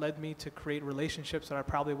led me to create relationships that I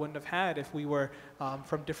probably wouldn't have had if we were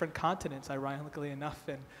from different continents, ironically enough,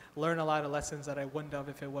 and learn a lot of lessons that I wouldn't have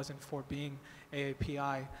if it wasn't for being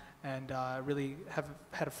AAPI. And really have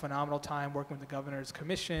had a phenomenal time working with the Governor's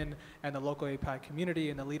Commission and the local API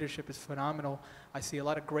community, and the leadership is phenomenal. I see a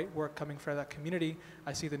lot of great work coming from that community.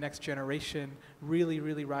 I see the next generation really,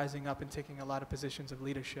 really rising up and taking a lot of positions of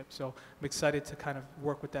leadership. So I'm excited to kind of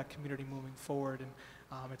work with that community moving forward,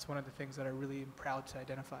 and it's one of the things that I really am proud to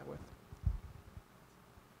identify with.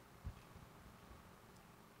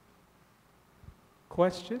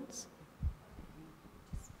 Questions?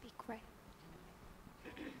 Speak right.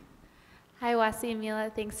 Hi, Wasi and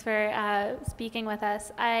Mila. Thanks for speaking with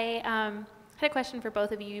us. I had a question for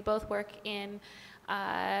both of you. You both work in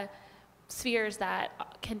spheres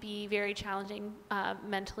that can be very challenging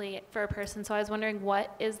mentally for a person. So I was wondering,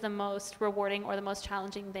 what is the most rewarding or the most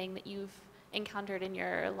challenging thing that you've encountered in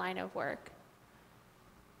your line of work?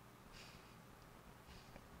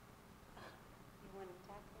 You want to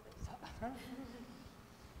tackle this?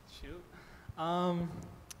 Shoot.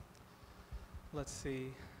 Let's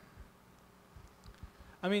see.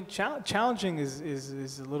 I mean, challenging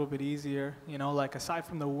is a little bit easier, like aside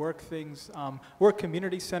from the work things, we're a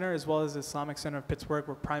community center as well as the Islamic Center of Pittsburgh.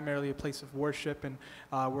 We're primarily a place of worship, and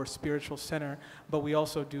we're a spiritual center, but we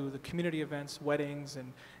also do the community events, weddings,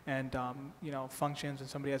 and functions, and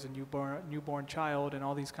somebody has a newborn child and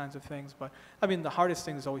all these kinds of things. But I mean, the hardest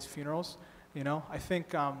thing is always funerals. I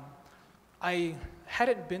think I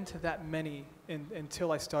hadn't been to that many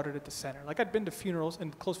until I started at the center. Like, I'd been to funerals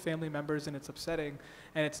and close family members, and it's upsetting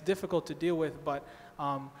and it's difficult to deal with, but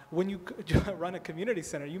when you run a community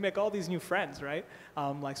center, you make all these new friends, right?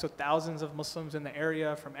 So thousands of Muslims in the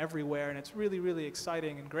area from everywhere, and it's really, really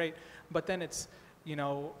exciting and great. But then it's,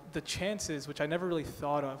 the chances, which I never really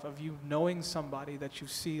thought of you knowing somebody that you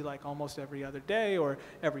see like almost every other day or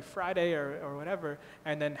every Friday or whatever,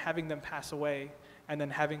 and then having them pass away. And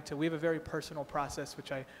then we have a very personal process,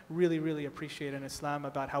 which I really, really appreciate in Islam,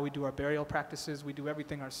 about how we do our burial practices. We do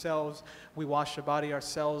everything ourselves. We wash the body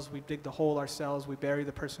ourselves. We dig the hole ourselves. We bury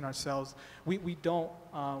the person ourselves. We don't,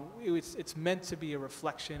 it's meant to be a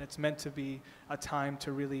reflection. It's meant to be a time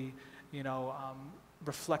to really,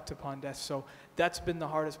 reflect upon death. So that's been the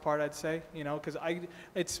hardest part, I'd say, because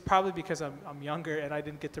it's probably because I'm younger and I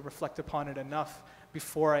didn't get to reflect upon it enough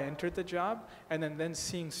before I entered the job, and then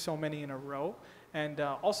seeing so many in a row. And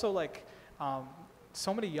also,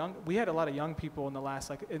 so many we had a lot of young people in the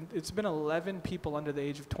last, it's been 11 people under the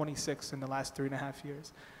age of 26 in the last 3.5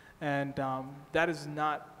 years. And that is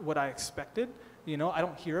not what I expected. I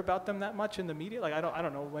don't hear about them that much in the media. I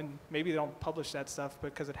don't know when, maybe they don't publish that stuff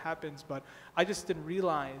because it happens, but I just didn't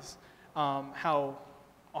realize how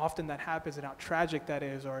often that happens and how tragic that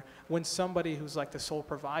is, or when somebody who's like the sole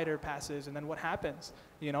provider passes, and then what happens?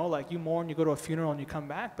 You mourn, you go to a funeral and you come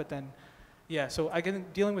back, but then, yeah, so I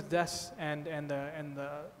think dealing with deaths and the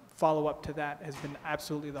follow-up to that has been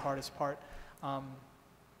absolutely the hardest part.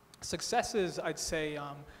 Successes, I'd say,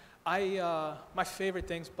 my favorite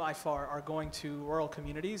things by far are going to rural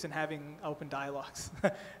communities and having open dialogues.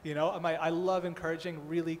 I love encouraging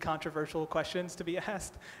really controversial questions to be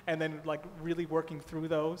asked, and then really working through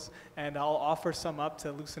those. And I'll offer some up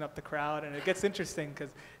to loosen up the crowd. And it gets interesting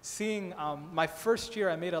because seeing my first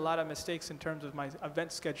year, I made a lot of mistakes in terms of my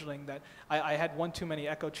event scheduling. That I had one too many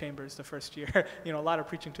echo chambers the first year. A lot of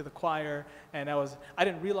preaching to the choir, and I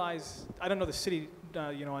didn't know the city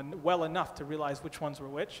well enough to realize which ones were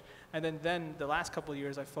which. And then the last couple of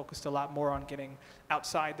years, I focused a lot more on getting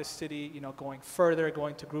outside the city, going further,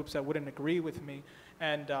 going to groups that wouldn't agree with me.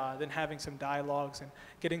 and then having some dialogues and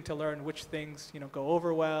getting to learn which things go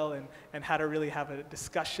over well, and how to really have a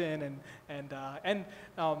discussion, and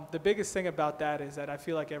the biggest thing about that is that I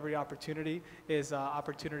feel like every opportunity is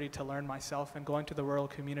opportunity to learn myself. And going to the rural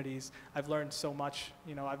communities, I've learned so much.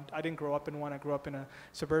 I didn't grow up in one. I grew up in a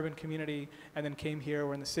suburban community and then came here.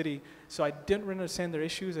 We're in the city, so I didn't really understand their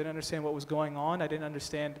issues. I didn't understand what was going on. I didn't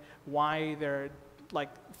understand why they're, like,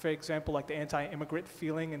 for example, like the anti-immigrant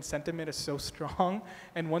feeling and sentiment is so strong.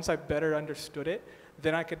 And once I better understood it,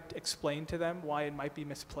 then I could explain to them why it might be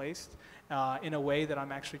misplaced in a way that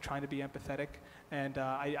I'm actually trying to be empathetic. And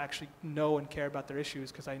I actually know and care about their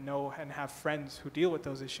issues because I know and have friends who deal with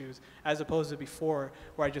those issues, as opposed to before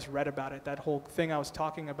where I just read about it. That whole thing I was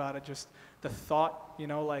talking about, it just the thought,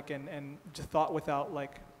 and just thought without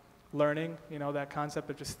like learning, that concept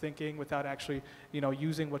of just thinking without actually,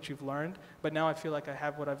 using what you've learned. But now I feel like I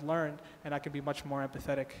have what I've learned and I can be much more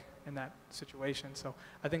empathetic in that situation. So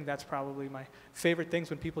I think that's probably my favorite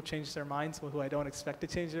things, when people change their minds, who I don't expect to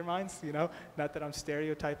change their minds, not that I'm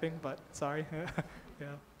stereotyping, but sorry.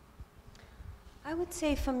 Yeah. I would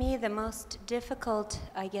say for me the most difficult,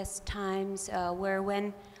 I guess, times were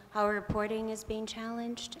when our reporting is being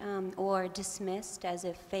challenged or dismissed as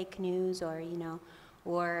if fake news, or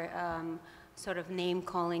sort of name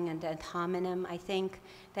calling and ad hominem. I think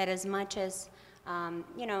that as much as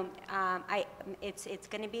it's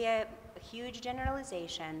going to be a huge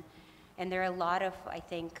generalization, and there are a lot of, I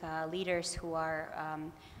think, leaders who are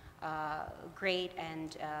great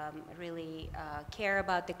and really care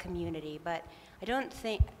about the community, but I don't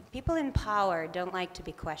think people in power don't like to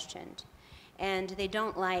be questioned, and they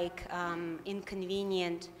don't like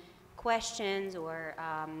inconvenient questions or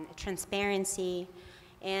transparency.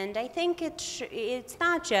 And I think it's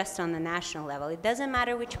not just on the national level. It doesn't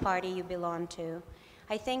matter which party you belong to.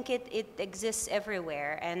 I think it exists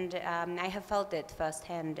everywhere, and I have felt it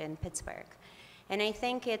firsthand in Pittsburgh. And I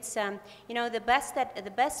think it's, the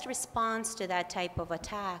best response to that type of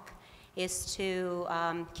attack is to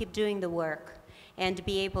keep doing the work and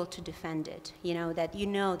be able to defend it.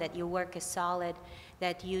 That your work is solid,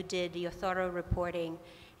 that you did your thorough reporting,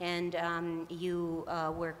 and you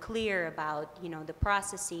were clear about, the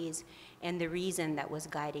processes and the reason that was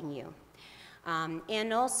guiding you.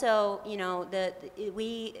 And also,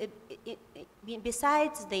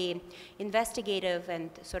 besides the investigative and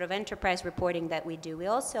sort of enterprise reporting that we do, we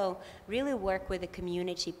also really work with the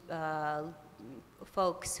community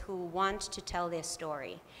folks who want to tell their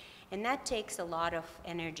story. And that takes a lot of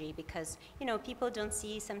energy because, people don't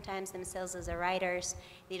see sometimes themselves as writers.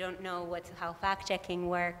 They don't know how fact-checking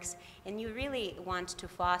works. And you really want to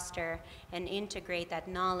foster and integrate that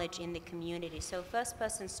knowledge in the community. So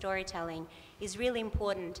first-person storytelling is really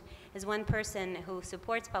important. As one person who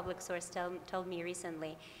supports PublicSource told me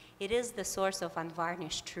recently, it is the source of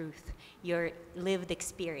unvarnished truth, your lived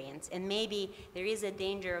experience. And maybe there is a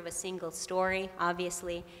danger of a single story,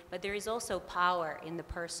 obviously, but there is also power in the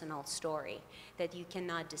personal story that you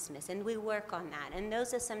cannot dismiss. And we work on that. And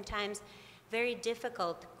those are sometimes very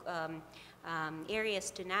difficult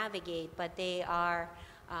areas to navigate, but they are,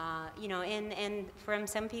 and from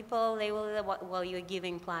some people, they will, well, you're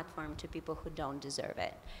giving platform to people who don't deserve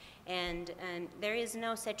it. And there is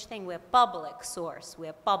no such thing. We're public source.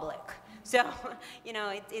 We're public. So,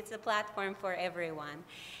 it's a platform for everyone.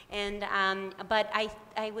 And, but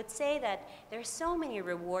I would say that there's so many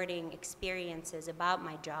rewarding experiences about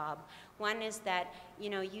my job. One is that,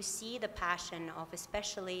 you see the passion of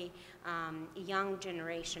especially a young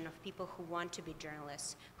generation of people who want to be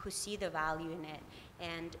journalists, who see the value in it.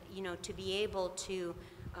 And, to be able to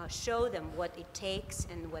show them what it takes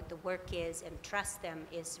and what the work is and trust them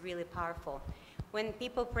is really powerful. When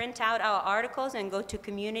people print out our articles and go to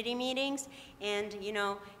community meetings and,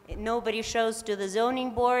 nobody shows to the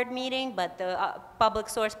zoning board meeting, but the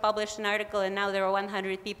PublicSource published an article and now there are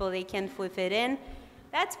 100 people they can't fit in,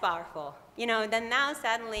 that's powerful. Then now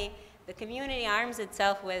suddenly the community arms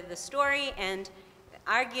itself with the story and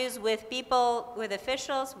argues with people, with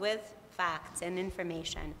officials, with facts and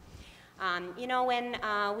information. When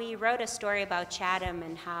we wrote a story about Chatham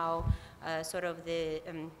and how sort of the,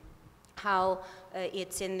 how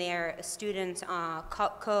it's in their students'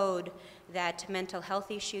 code that mental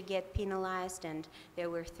health issue get penalized, and there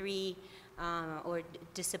were 3 or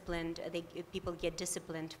disciplined. People get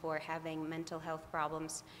disciplined for having mental health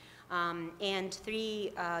problems. And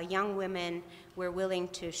 3 young women were willing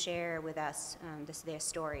to share with us their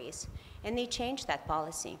stories. And they changed that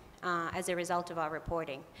policy as a result of our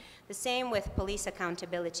reporting. The same with police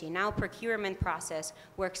accountability. Now procurement process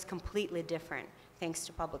works completely different thanks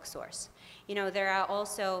to PublicSource. You know, there are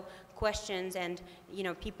also questions and, you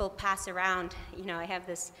know, people pass around, you know, I have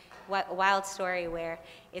this wild story where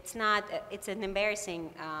it's an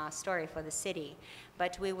embarrassing story for the city,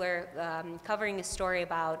 but we were covering a story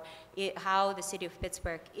about how the city of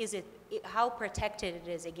Pittsburgh, how protected it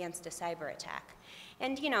is against a cyber attack.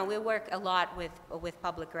 And, you know, we work a lot with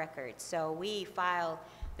public records, so we file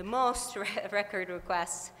the most record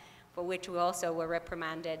requests, for which we also were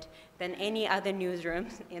reprimanded, than any other newsroom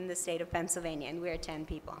in the state of Pennsylvania, and we're 10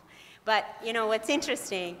 people. But, you know, what's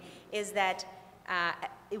interesting is that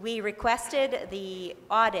we requested the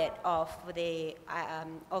audit of the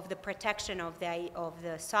protection of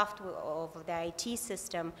the software of the IT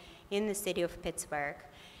system in the city of Pittsburgh,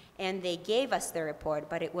 and they gave us the report,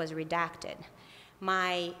 but it was redacted.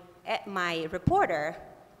 My reporter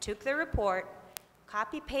took the report,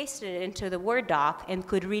 copy-pasted it into the Word doc, and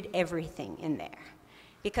could read everything in there,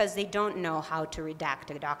 because they don't know how to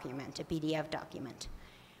redact a document, a PDF document.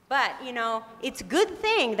 But, you know, it's a good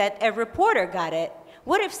thing that a reporter got it.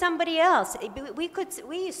 What if somebody else,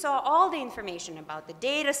 we saw all the information about the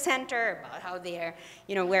data center, about how they're,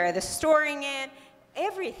 you know, where they're storing it,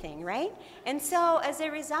 everything, right? And so as a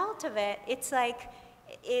result of it, it's like,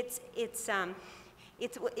 it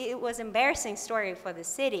was an embarrassing story for the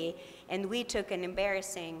city, and we took an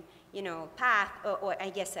embarrassing, you know, path, or I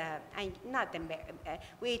guess,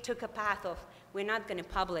 we took a path of, we're not going to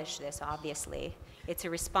publish this, obviously. It's a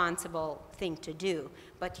responsible thing to do,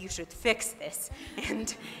 but you should fix this.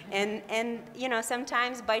 And you know,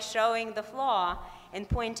 sometimes by showing the flaw and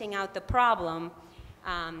pointing out the problem,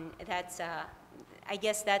 I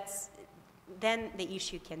guess then the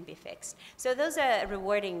issue can be fixed. So those are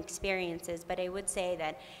rewarding experiences, but I would say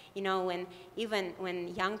that, you know, even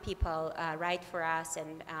when young people write for us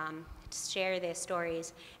and share their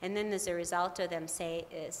stories, and then as a result of them say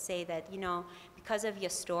that, you know, because of your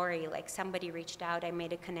story, like somebody reached out, I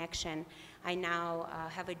made a connection, I now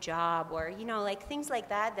have a job, or, you know, like things like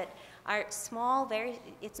that that are small, they're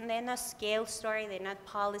not scale story, they're not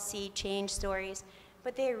policy change stories,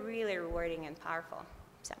 but they're really rewarding and powerful.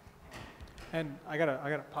 So. And I got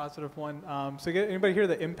a positive one. So anybody hear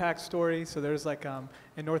the impact story? So there's like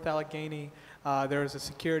in North Allegheny, there was a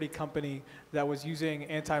security company that was using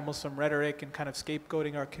anti-Muslim rhetoric and kind of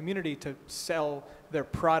scapegoating our community to sell their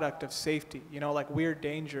product of safety, you know, like We're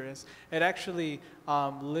Dangerous. It actually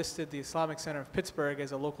listed the Islamic Center of Pittsburgh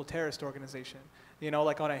as a local terrorist organization, you know,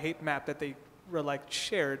 like on a hate map that they were like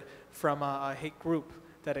shared from a hate group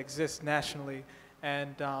that exists nationally.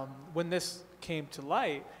 And when this came to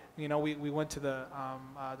light, you know, we went to the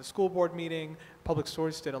school board meeting.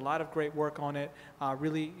 PublicSource did a lot of great work on it,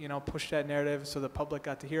 really, you know, pushed that narrative so the public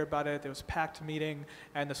got to hear about it. There was a packed meeting,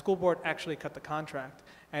 and the school board actually cut the contract.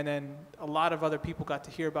 And then a lot of other people got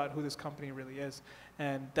to hear about who this company really is.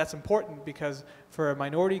 And that's important because for a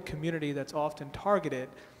minority community that's often targeted,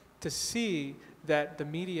 to see that the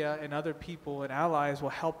media and other people and allies will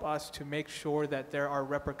help us to make sure that there are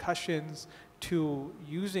repercussions to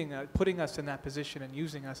putting us in that position and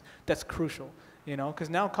using us, that's crucial, you know, because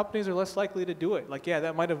now companies are less likely to do it. Like, yeah,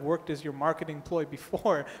 that might have worked as your marketing ploy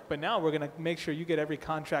before, but now we're going to make sure you get every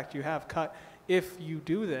contract you have cut. If you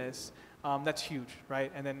do this, that's huge,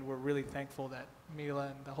 right? And then we're really thankful that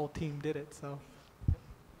Mila and the whole team did it, so.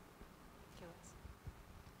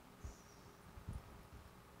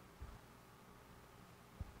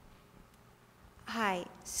 Hi.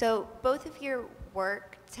 So both of your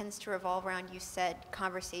work tends to revolve around, you said,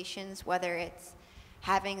 conversations, whether it's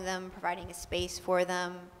having them, providing a space for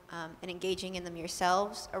them, and engaging in them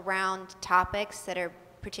yourselves around topics that are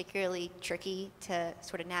particularly tricky to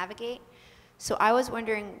sort of navigate. So I was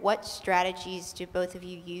wondering, what strategies do both of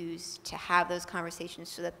you use to have those conversations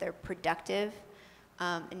so that they're productive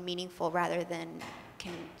and meaningful rather than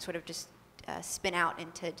can sort of just spin out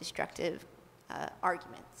into destructive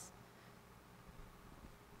arguments?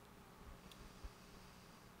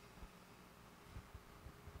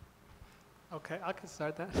 Okay, I can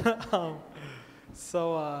start that.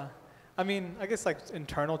 I mean, I guess like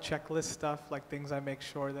internal checklist stuff, like things I make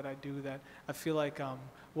sure that I do that I feel like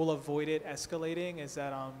will avoid it escalating is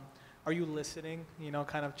that, are you listening? You know,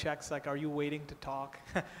 kind of checks, like, are you waiting to talk?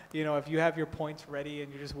 You know, if you have your points ready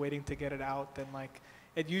and you're just waiting to get it out, then like,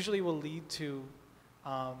 it usually will lead to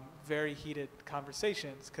very heated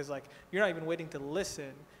conversations because like, you're not even waiting to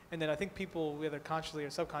listen. And then I think people either consciously or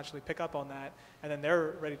subconsciously pick up on that, and then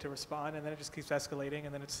they're ready to respond, and then it just keeps escalating,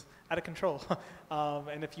 and then it's out of control.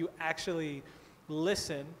 And if you actually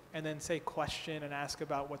listen and then say question and ask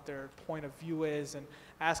about what their point of view is, and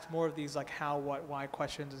ask more of these like how, what, why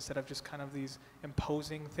questions instead of just kind of these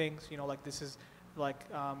imposing things, you know, like this is like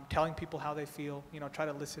telling people how they feel, you know, try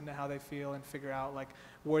to listen to how they feel and figure out like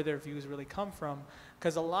where their views really come from.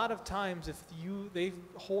 Because a lot of times if they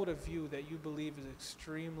hold a view that you believe is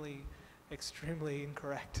extremely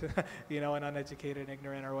incorrect, you know, and uneducated and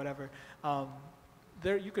ignorant or whatever,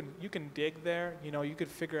 there you can dig there, you know, you could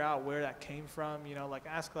figure out where that came from, you know, like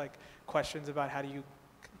ask like questions about how do you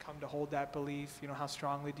come to hold that belief, you know, how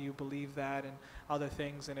strongly do you believe that, and other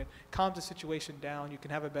things, and it calms the situation down. You can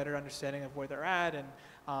have a better understanding of where they're at, and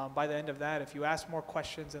by the end of that, if you ask more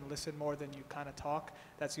questions and listen more than you kind of talk,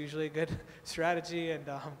 that's usually a good strategy. And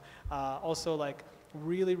also like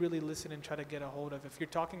really listen and try to get a hold of, if you're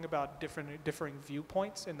talking about differing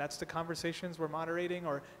viewpoints and that's the conversations we're moderating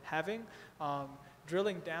or having,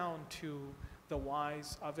 drilling down to the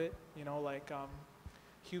whys of it, you know, like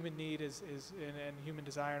human need is and human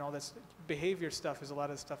desire and all this behavior stuff is a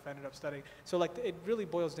lot of the stuff I ended up studying. So like it really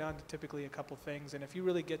boils down to typically a couple things, and if you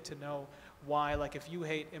really get to know why, like if you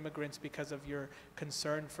hate immigrants because of your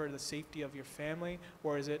concern for the safety of your family,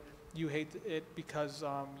 or is it you hate it because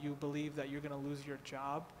you believe that you're going to lose your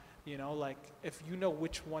job, you know, like if you know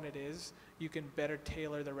which one it is, you can better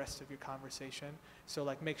tailor the rest of your conversation. So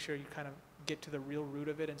like make sure you kind of get to the real root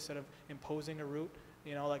of it instead of imposing a root.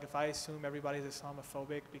 You know, like if I assume everybody's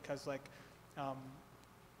Islamophobic because like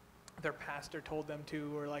their pastor told them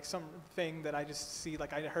to, or like something that I just see,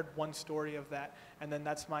 like I heard one story of that and then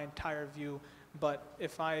that's my entire view. But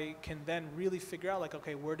if I can then really figure out like,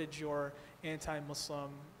 okay, where did your anti-Muslim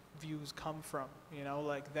views come from? You know,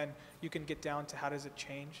 like then you can get down to how does it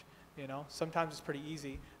change? You know, sometimes it's pretty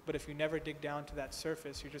easy, but if you never dig down to that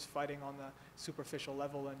surface, you're just fighting on the superficial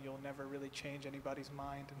level and you'll never really change anybody's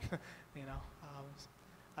mind. And, you know,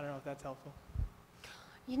 I don't know if that's helpful.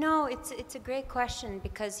 You know, it's a great question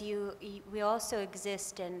because we also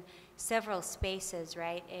exist in several spaces,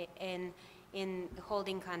 right? In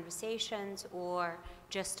holding conversations or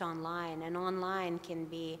just online. And online can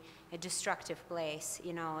be a destructive place,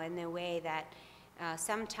 you know, in a way that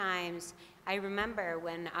sometimes, I remember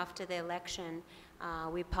when after the election,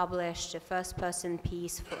 we published a first-person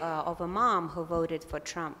piece of a mom who voted for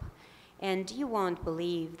Trump. And you won't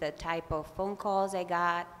believe the type of phone calls I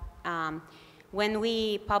got. When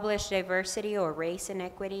we published diversity or race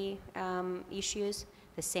inequity issues,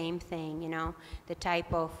 the same thing, you know, the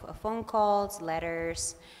type of phone calls,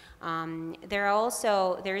 letters. There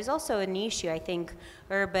is also an issue, I think,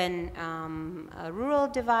 urban-rural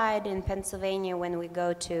divide in Pennsylvania when we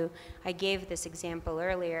go to, I gave this example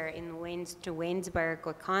earlier, to Waynesburg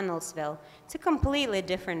or Connellsville. It's a completely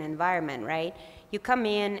different environment, right? You come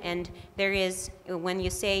in and there is, when you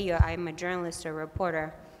say I'm a journalist or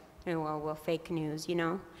reporter, well, fake news, you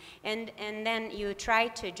know? And then you try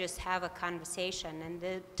to just have a conversation, and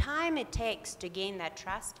the time it takes to gain that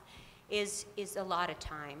trust is a lot of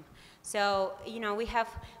time. So, you know, we have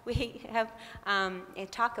a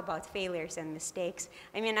talk about failures and mistakes.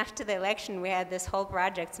 I mean, after the election, we had this whole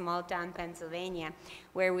project, Small Town Pennsylvania,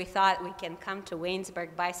 where we thought we can come to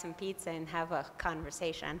Waynesburg, buy some pizza, and have a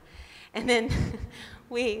conversation. And then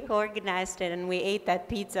we organized it, and we ate that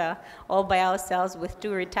pizza all by ourselves with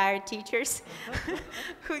 2 retired teachers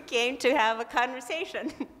who came to have a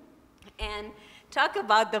conversation. And talk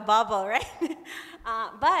about the bubble, right?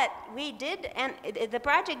 But we did, and the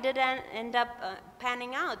project didn't end up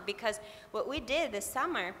panning out, because what we did this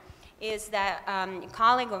summer is that a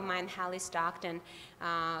colleague of mine, Hallie Stockton,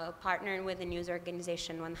 partnered with the news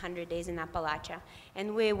organization 100 Days in Appalachia,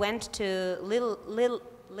 and we went to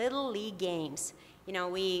Little League games. You know,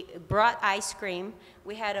 we brought ice cream,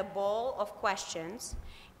 we had a bowl of questions,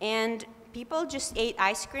 and people just ate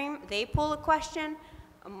ice cream, they pull a question,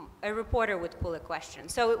 a reporter would pull a question.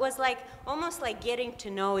 So it was like, almost like getting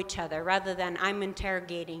to know each other rather than I'm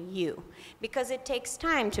interrogating you, because it takes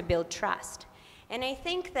time to build trust. And I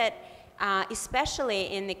think that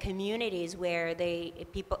especially in the communities where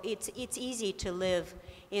it's easy to live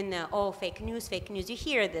in the, oh, fake news, you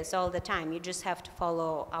hear this all the time, you just have to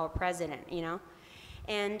follow our president, you know?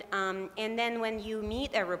 And then when you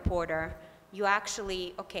meet a reporter, you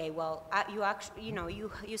actually, okay, well,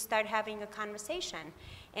 you start having a conversation.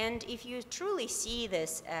 And if you truly see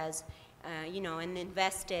this as, you know, an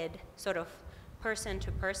invested sort of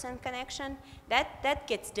person-to-person connection, that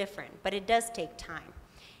gets different, but it does take time.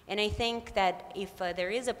 And I think that if there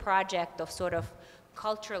is a project of sort of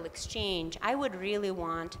cultural exchange, I would really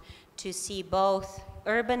want to see both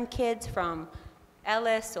urban kids from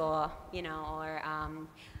Ellis or, you know, or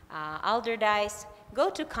Alderdice, go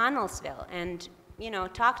to Connellsville and, you know,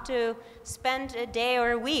 spend a day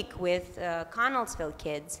or a week with Connellsville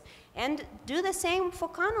kids, and do the same for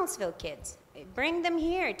Connellsville kids. Bring them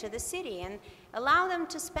here to the city and allow them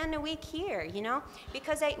to spend a week here, you know,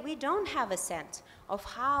 because we don't have a sense of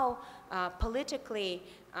how politically,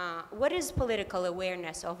 what is political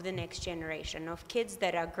awareness of the next generation, of kids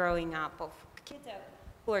that are growing up, of kids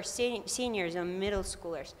who are seniors or middle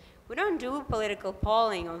schoolers. We don't do political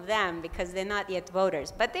polling of them because they're not yet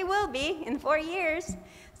voters, but they will be in 4 years.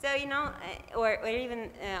 So, you know, or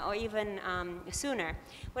even sooner.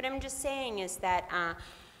 What I'm just saying is that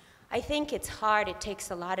I think it's hard, it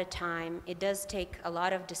takes a lot of time, it does take a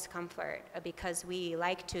lot of discomfort because we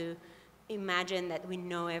like to imagine that we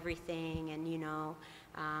know everything and, you know,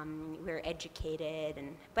 we're educated.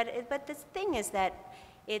 But the thing is that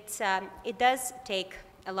it does take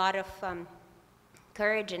a lot of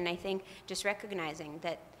courage, and I think just recognizing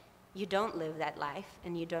that you don't live that life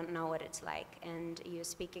and you don't know what it's like, and you're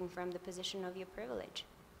speaking from the position of your privilege.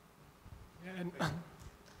 Yeah, and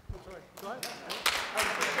sorry, go ahead.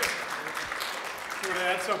 You want to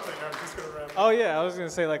add something? I was just going to wrap up. Oh yeah, I was going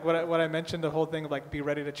to say, like, what I mentioned, the whole thing of, like, be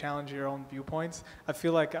ready to challenge your own viewpoints. I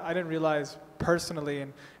feel like I didn't realize personally,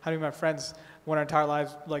 and having my friends went our entire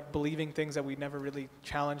lives, like, believing things that we never really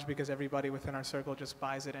challenged because everybody within our circle just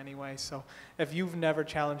buys it anyway. So if you've never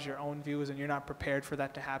challenged your own views and you're not prepared for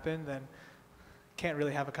that to happen, then can't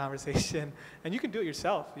really have a conversation. And you can do it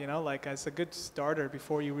yourself, you know, like, it's a good starter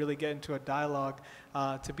before you really get into a dialogue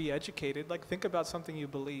to be educated. Like, think about something you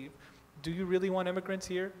believe. Do you really want immigrants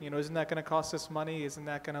here? You know, isn't that going to cost us money? Isn't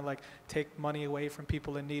that going to, like, take money away from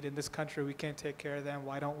people in need in this country? We can't take care of them.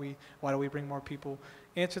 Why don't we bring more people?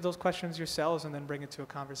 Answer those questions yourselves and then bring it to a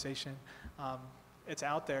conversation. It's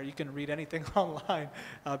out there. You can read anything online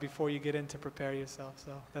before you get in to prepare yourself.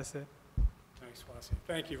 So that's it. Thanks, Wasi.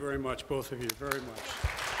 Thank you very much, both of you, very much.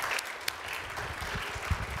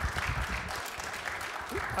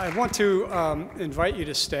 I want to invite you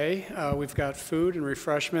to stay. We've got food and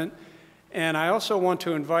refreshment. And I also want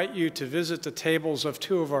to invite you to visit the tables of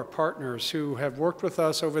two of our partners who have worked with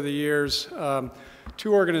us over the years,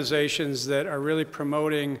 two organizations that are really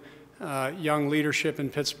promoting young leadership in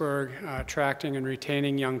Pittsburgh, attracting and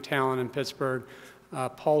retaining young talent in Pittsburgh,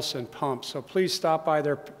 Pulse and Pump. So please stop by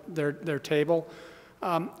their table.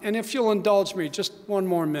 And if you'll indulge me just one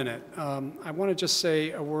more minute, I want to just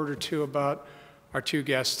say a word or two about our two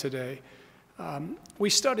guests today. We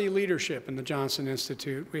study leadership in the Johnson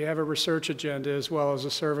Institute. We have a research agenda as well as a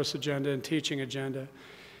service agenda and teaching agenda.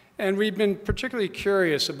 And we've been particularly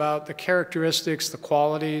curious about the characteristics, the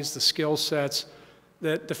qualities, the skill sets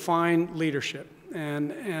that define leadership.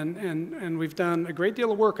 And we've done a great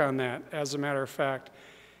deal of work on that, as a matter of fact.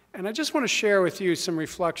 And I just want to share with you some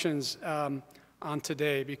reflections on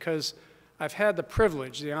today, because I've had the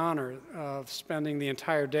privilege, the honor of spending the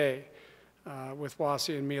entire day with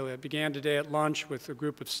Wasi and Mila. It began today at lunch with a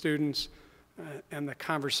group of students, and the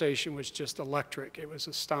conversation was just electric. It was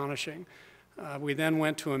astonishing. We then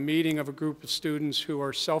went to a meeting of a group of students who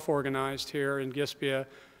are self-organized here in Gispia,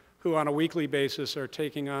 who on a weekly basis are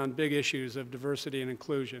taking on big issues of diversity and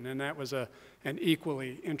inclusion, and that was an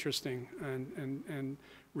equally interesting and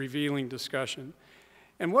revealing discussion.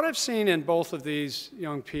 And what I've seen in both of these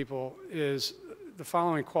young people is the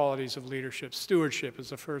following qualities of leadership. Stewardship is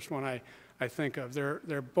the first one I think of.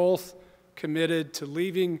 They're both committed to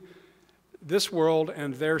leaving this world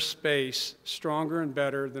and their space stronger and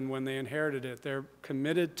better than when they inherited it. They're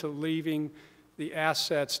committed to leaving the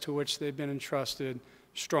assets to which they've been entrusted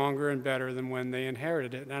stronger and better than when they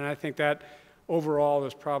inherited it. And I think that overall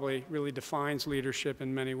is probably really defines leadership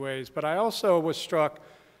in many ways. But I also was struck,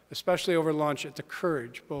 especially over lunch, at the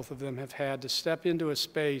courage both of them have had to step into a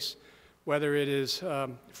space, whether it is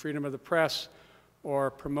freedom of the press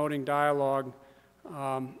or promoting dialogue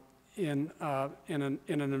in an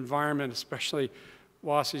environment, especially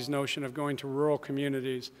Wasi's notion of going to rural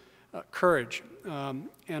communities, courage.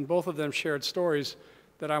 And both of them shared stories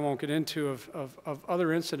that I won't get into of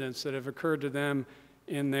other incidents that have occurred to them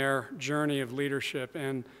in their journey of leadership,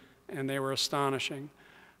 and they were astonishing.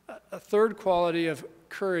 A third quality of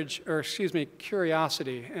courage, or excuse me,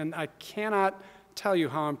 curiosity, and I cannot tell you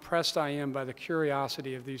how impressed I am by the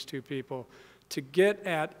curiosity of these two people to get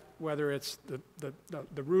at whether it's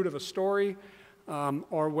the root of a story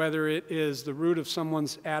or whether it is the root of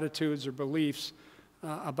someone's attitudes or beliefs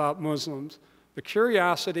about Muslims. The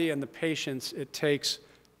curiosity and the patience it takes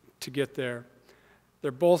to get there.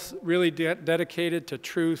 They're both really dedicated to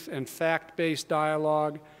truth and fact-based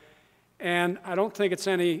dialogue, And I don't think it's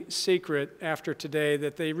any secret after today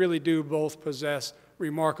that they really do both possess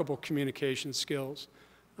remarkable communication skills.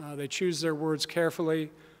 They choose their words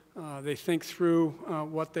carefully. They think through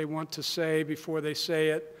what they want to say before they say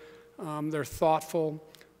it. They're thoughtful.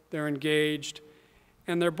 They're engaged.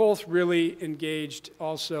 And they're both really engaged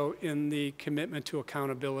also in the commitment to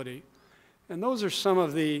accountability. And those are some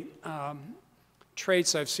of the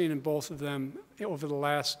traits I've seen in both of them over the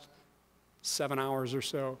last 7 hours or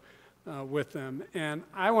so with them. And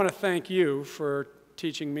I want to thank you for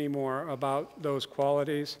teaching me more about those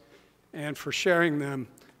qualities and for sharing them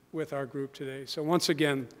with our group today. So once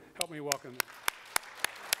again, help me welcome them.